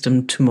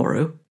system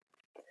tomorrow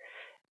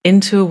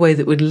into a way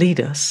that would lead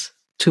us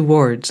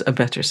towards a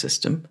better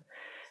system,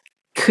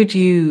 could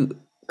you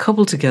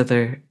cobble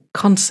together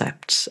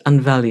concepts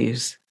and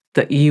values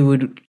that you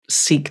would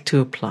seek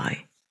to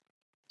apply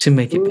to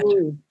make it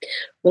better?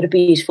 What a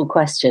beautiful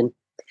question.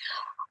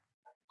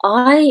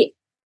 I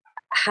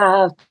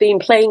have been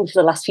playing for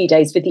the last few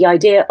days with the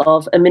idea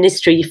of a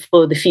ministry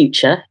for the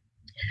future,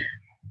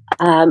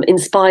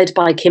 inspired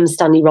by Kim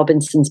Stanley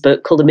Robinson's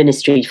book called A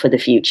Ministry for the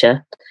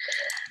Future.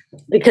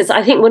 Because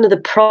I think one of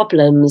the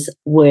problems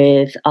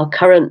with our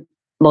current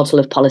model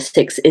of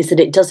politics is that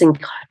it does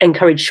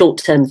encourage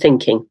short-term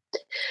thinking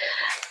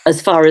as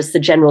far as the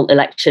general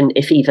election,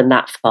 if even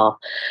that far.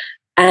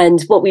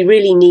 And what we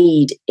really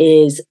need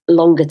is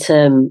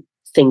longer-term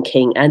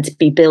thinking and to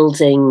be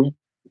building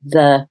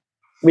the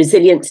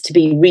resilience, to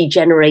be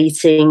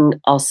regenerating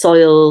our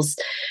soils,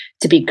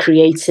 to be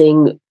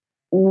creating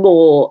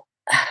more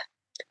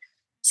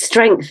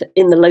strength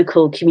in the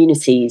local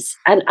communities.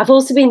 And I've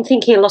also been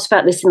thinking a lot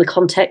about this in the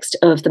context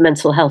of the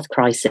mental health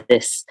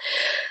crisis.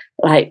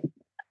 Like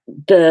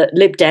the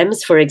Lib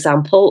Dems, for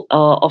example,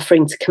 are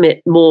offering to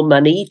commit more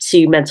money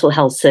to mental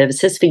health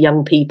services for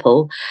young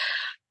people.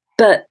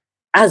 But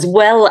as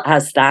well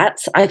as that,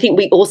 I think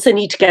we also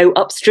need to go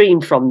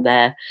upstream from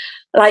there.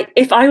 Like,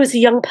 if I was a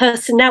young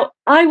person now,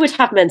 I would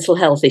have mental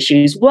health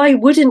issues. Why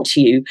wouldn't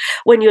you,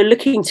 when you're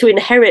looking to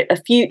inherit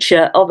a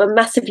future of a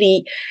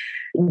massively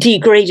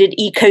degraded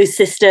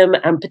ecosystem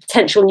and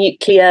potential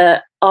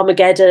nuclear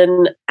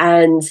Armageddon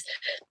and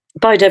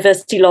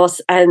biodiversity loss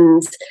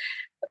and,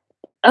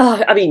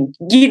 I mean,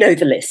 you know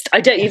the list. I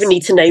don't even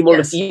need to name all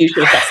of the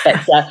usual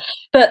suspects there.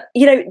 But,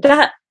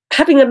 that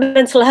having a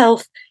mental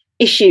health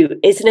issue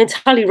is an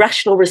entirely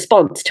rational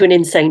response to an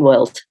insane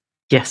world.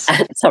 Yes.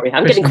 Sorry,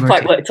 I'm getting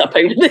quite worked up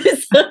over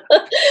this.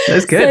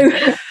 That's good.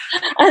 So,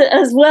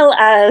 as well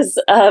as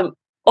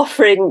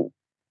offering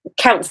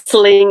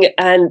counselling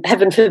and,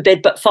 heaven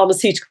forbid, but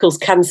pharmaceuticals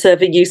can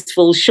serve a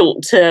useful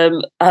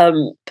short-term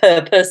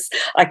purpose.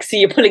 I can see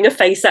you pulling a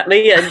face at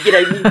me and,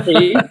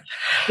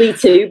 me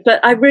too. But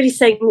I'm really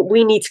saying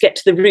we need to get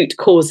to the root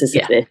causes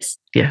of this.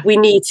 Yeah. We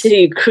need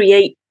to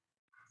create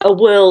a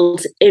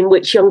world in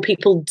which young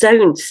people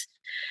don't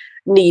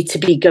need to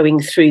be going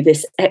through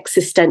this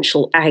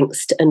existential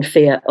angst and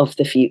fear of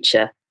the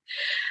future.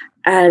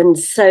 And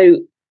so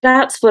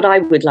that's what I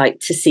would like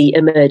to see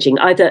emerging,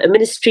 either a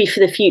ministry for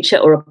the future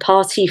or a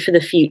party for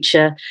the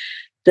future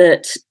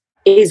that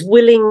is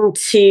willing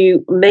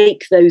to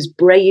make those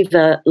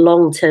braver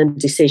long-term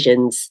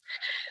decisions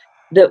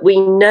that we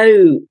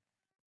know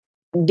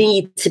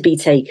need to be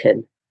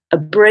taken, a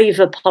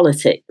braver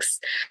politics,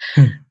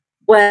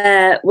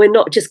 where we're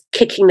not just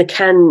kicking the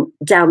can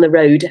down the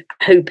road,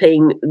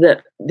 hoping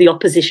that the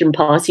opposition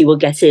party will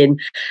get in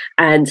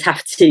and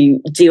have to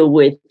deal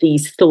with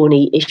these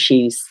thorny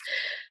issues.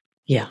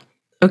 Yeah.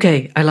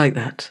 Okay, I like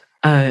that.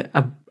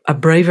 A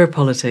braver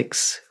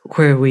politics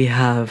where we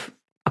have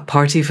a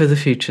party for the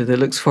future that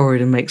looks forward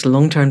and makes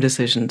long-term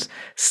decisions,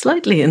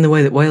 slightly in the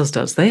way that Wales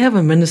does. They have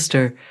a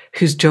minister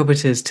whose job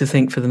it is to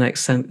think for the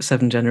next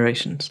 7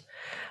 generations.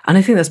 And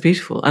I think that's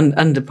beautiful.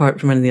 And apart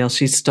from anything else,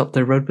 she's stopped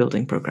their road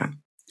building program.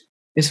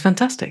 It's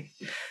fantastic.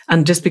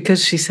 And just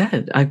because she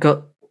said, I've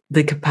got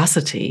the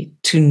capacity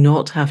to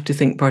not have to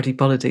think party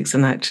politics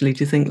and actually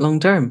to think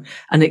long-term.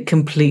 And it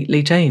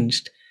completely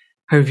changed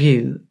her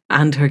view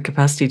and her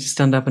capacity to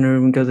stand up in a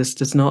room and go, this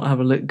does not have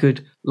a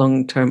good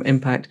long-term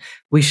impact.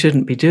 We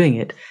shouldn't be doing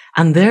it.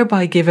 And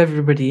thereby give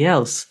everybody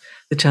else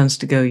the chance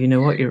to go, you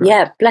know what, you're right.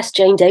 Yeah, bless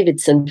Jane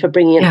Davidson for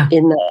bringing it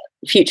in the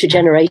Future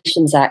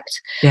Generations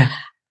Act. Yeah.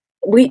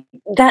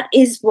 That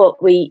is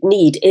what we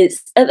need.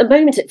 Is at the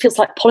moment it feels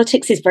like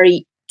politics is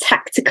very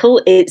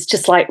tactical. It's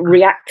just like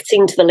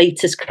reacting to the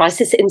latest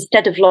crisis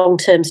instead of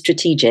long-term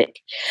strategic.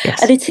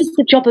 Yes. And it is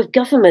the job of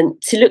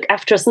government to look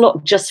after us,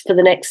 not just for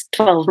the next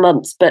 12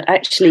 months, but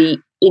actually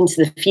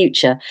into the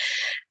future.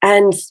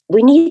 And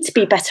we need to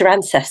be better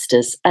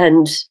ancestors,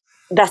 and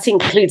that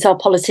includes our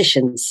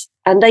politicians.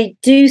 And they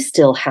do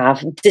still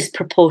have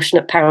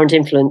disproportionate power and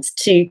influence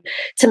to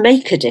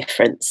make a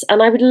difference.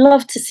 And I would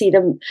love to see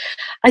them.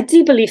 I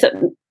do believe that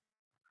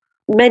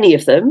many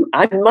of them,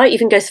 I might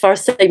even go so far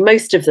as to say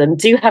most of them,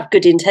 do have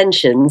good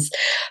intentions,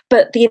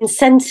 but the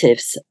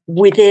incentives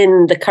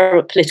within the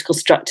current political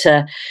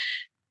structure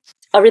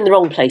are in the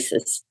wrong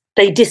places.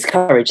 They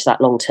discourage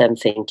that long-term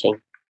thinking.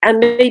 And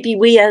maybe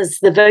we as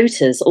the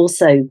voters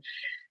also,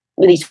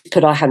 we need to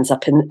put our hands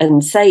up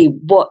and say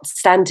what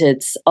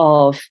standards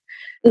of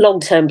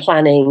long-term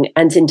planning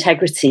and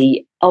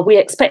integrity are we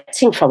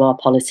expecting from our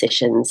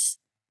politicians.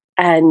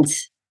 And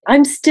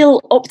I'm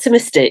still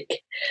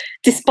optimistic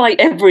despite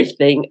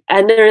everything.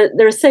 And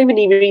there are so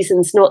many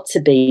reasons not to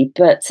be,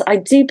 but I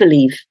do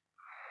believe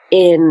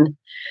in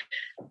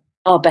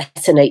our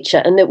better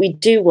nature and that we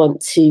do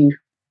want to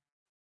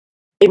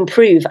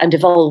improve and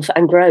evolve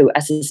and grow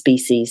as a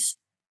species.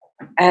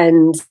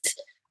 And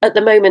at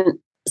the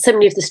moment, so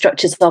many of the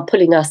structures are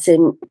pulling us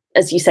in,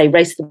 as you say,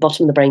 race to the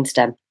bottom of the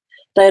brainstem.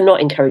 They're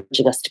not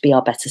encouraging us to be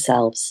our better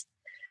selves.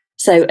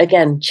 So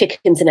again,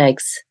 chickens and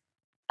eggs.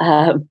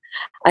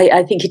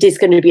 I think it is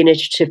going to be an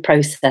iterative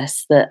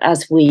process that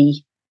as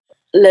we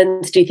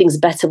learn to do things a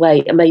better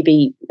way, and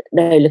maybe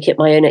look at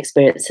my own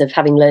experience of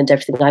having learned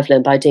everything I've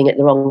learned by doing it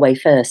the wrong way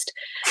first.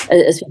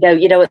 As we go,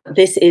 you know what,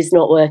 this is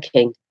not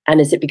working. And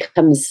as it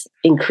becomes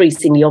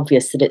increasingly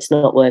obvious that it's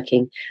not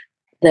working,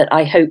 that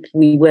I hope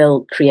we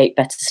will create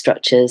better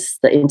structures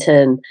that in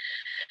turn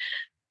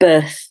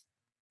birth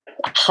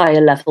higher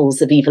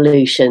levels of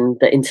evolution,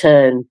 that in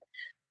turn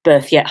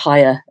birth yet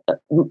higher,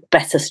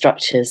 better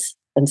structures,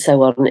 and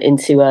so on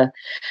into a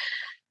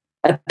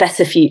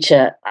better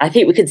future. I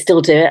think we could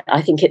still do it.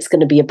 I think it's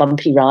going to be a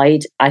bumpy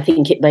ride. I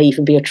think it may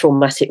even be a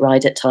traumatic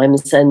ride at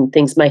times, and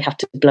things may have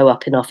to blow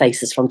up in our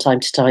faces from time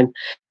to time.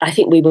 I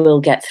think we will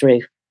get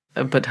through.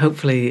 But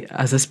hopefully,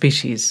 as a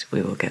species,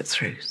 we will get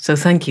through. So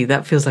thank you.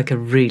 That feels like a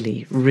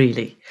really,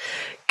 really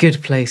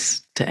good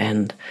place to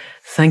end.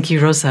 Thank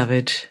you, Ros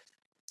Savage,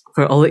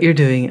 for all that you're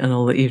doing and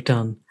all that you've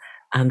done,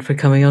 and for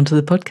coming onto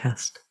the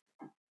podcast.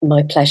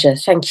 My pleasure.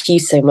 Thank you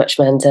so much,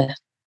 Manda.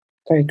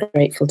 Very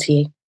grateful to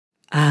you.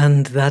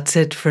 And that's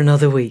it for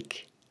another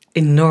week.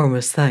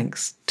 Enormous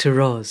thanks to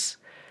Ros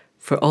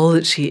for all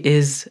that she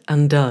is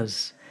and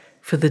does,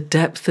 for the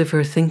depth of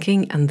her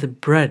thinking and the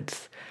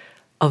breadth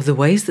of the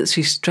ways that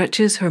she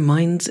stretches her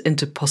minds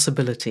into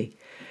possibility.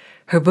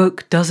 Her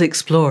book does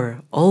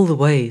explore all the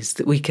ways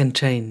that we can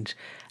change,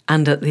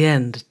 and at the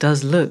end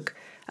does look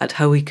at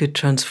how we could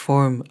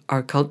transform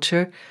our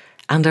culture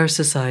and our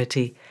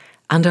society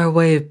and our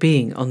way of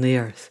being on the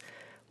earth.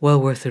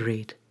 Well worth a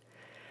read.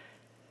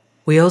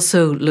 We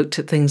also looked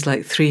at things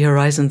like three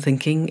horizon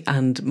thinking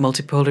and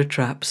multipolar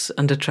traps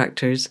and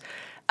attractors,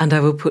 and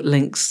I will put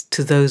links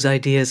to those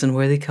ideas and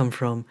where they come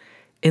from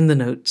in the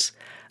notes,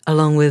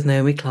 along with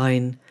Naomi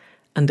Klein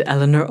and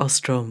Elinor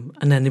Ostrom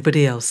and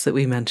anybody else that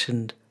we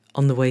mentioned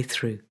on the way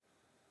through.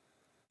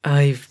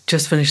 I've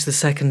just finished the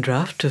second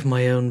draft of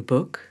my own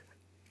book,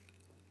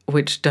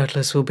 which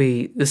doubtless will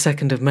be the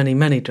second of many,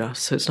 many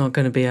drafts, so it's not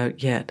going to be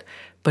out yet.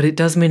 But it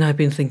does mean I've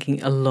been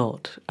thinking a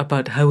lot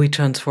about how we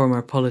transform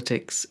our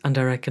politics and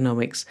our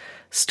economics,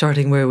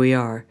 starting where we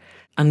are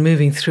and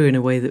moving through in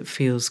a way that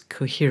feels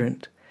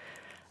coherent.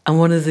 And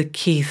one of the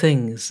key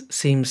things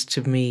seems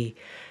to me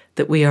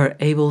that we are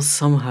able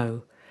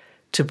somehow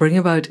to bring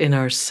about in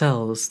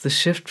ourselves the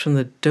shift from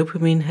the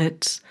dopamine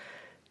hits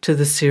to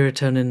the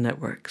serotonin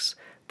networks,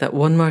 that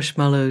 1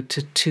 marshmallow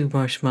to 2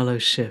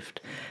 marshmallows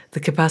shift, the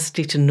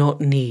capacity to not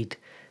need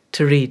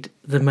to read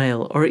the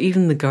Mail or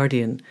even The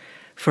Guardian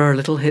for our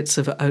little hits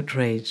of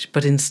outrage,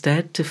 but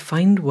instead to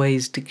find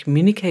ways to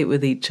communicate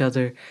with each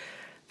other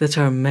that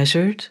are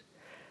measured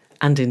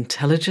and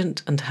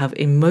intelligent and have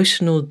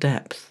emotional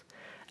depth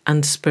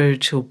and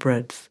spiritual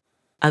breadth,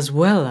 as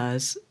well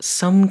as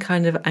some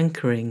kind of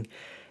anchoring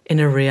in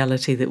a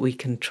reality that we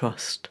can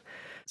trust.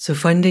 So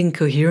finding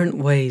coherent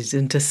ways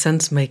into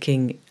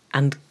sense-making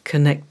and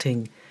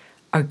connecting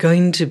are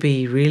going to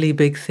be really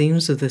big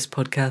themes of this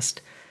podcast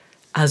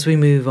as we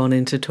move on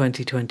into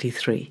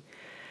 2023.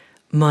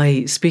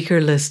 My speaker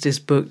list is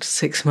booked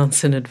 6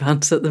 months in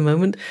advance at the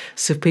moment,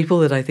 so people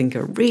that I think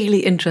are really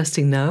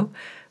interesting now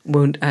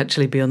won't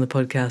actually be on the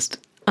podcast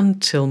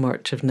until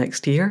March of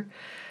next year.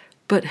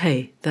 But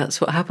hey,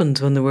 that's what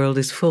happens when the world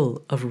is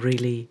full of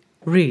really,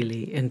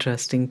 really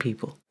interesting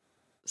people.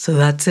 So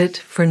that's it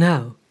for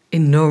now.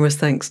 Enormous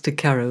thanks to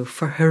Caro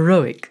for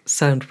heroic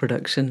sound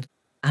production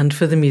and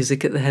for the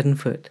music at the head and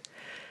foot.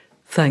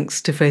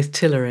 Thanks to Faith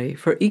Tilleray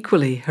for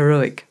equally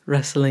heroic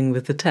wrestling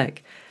with the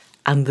tech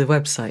and the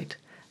website,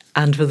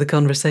 and for the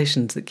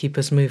conversations that keep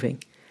us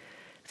moving.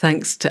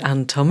 Thanks to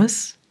Anne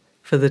Thomas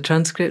for the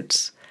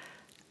transcripts,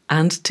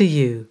 and to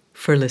you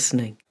for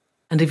listening.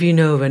 And if you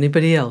know of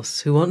anybody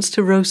else who wants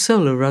to row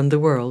solo around the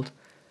world,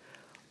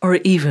 or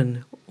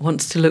even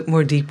wants to look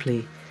more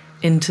deeply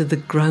into the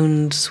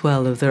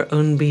groundswell of their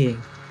own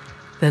being,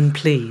 then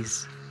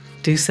please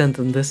do send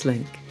them this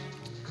link.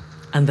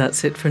 And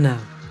that's it for now.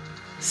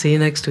 See you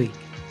next week.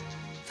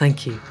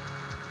 Thank you,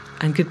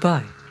 and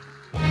goodbye.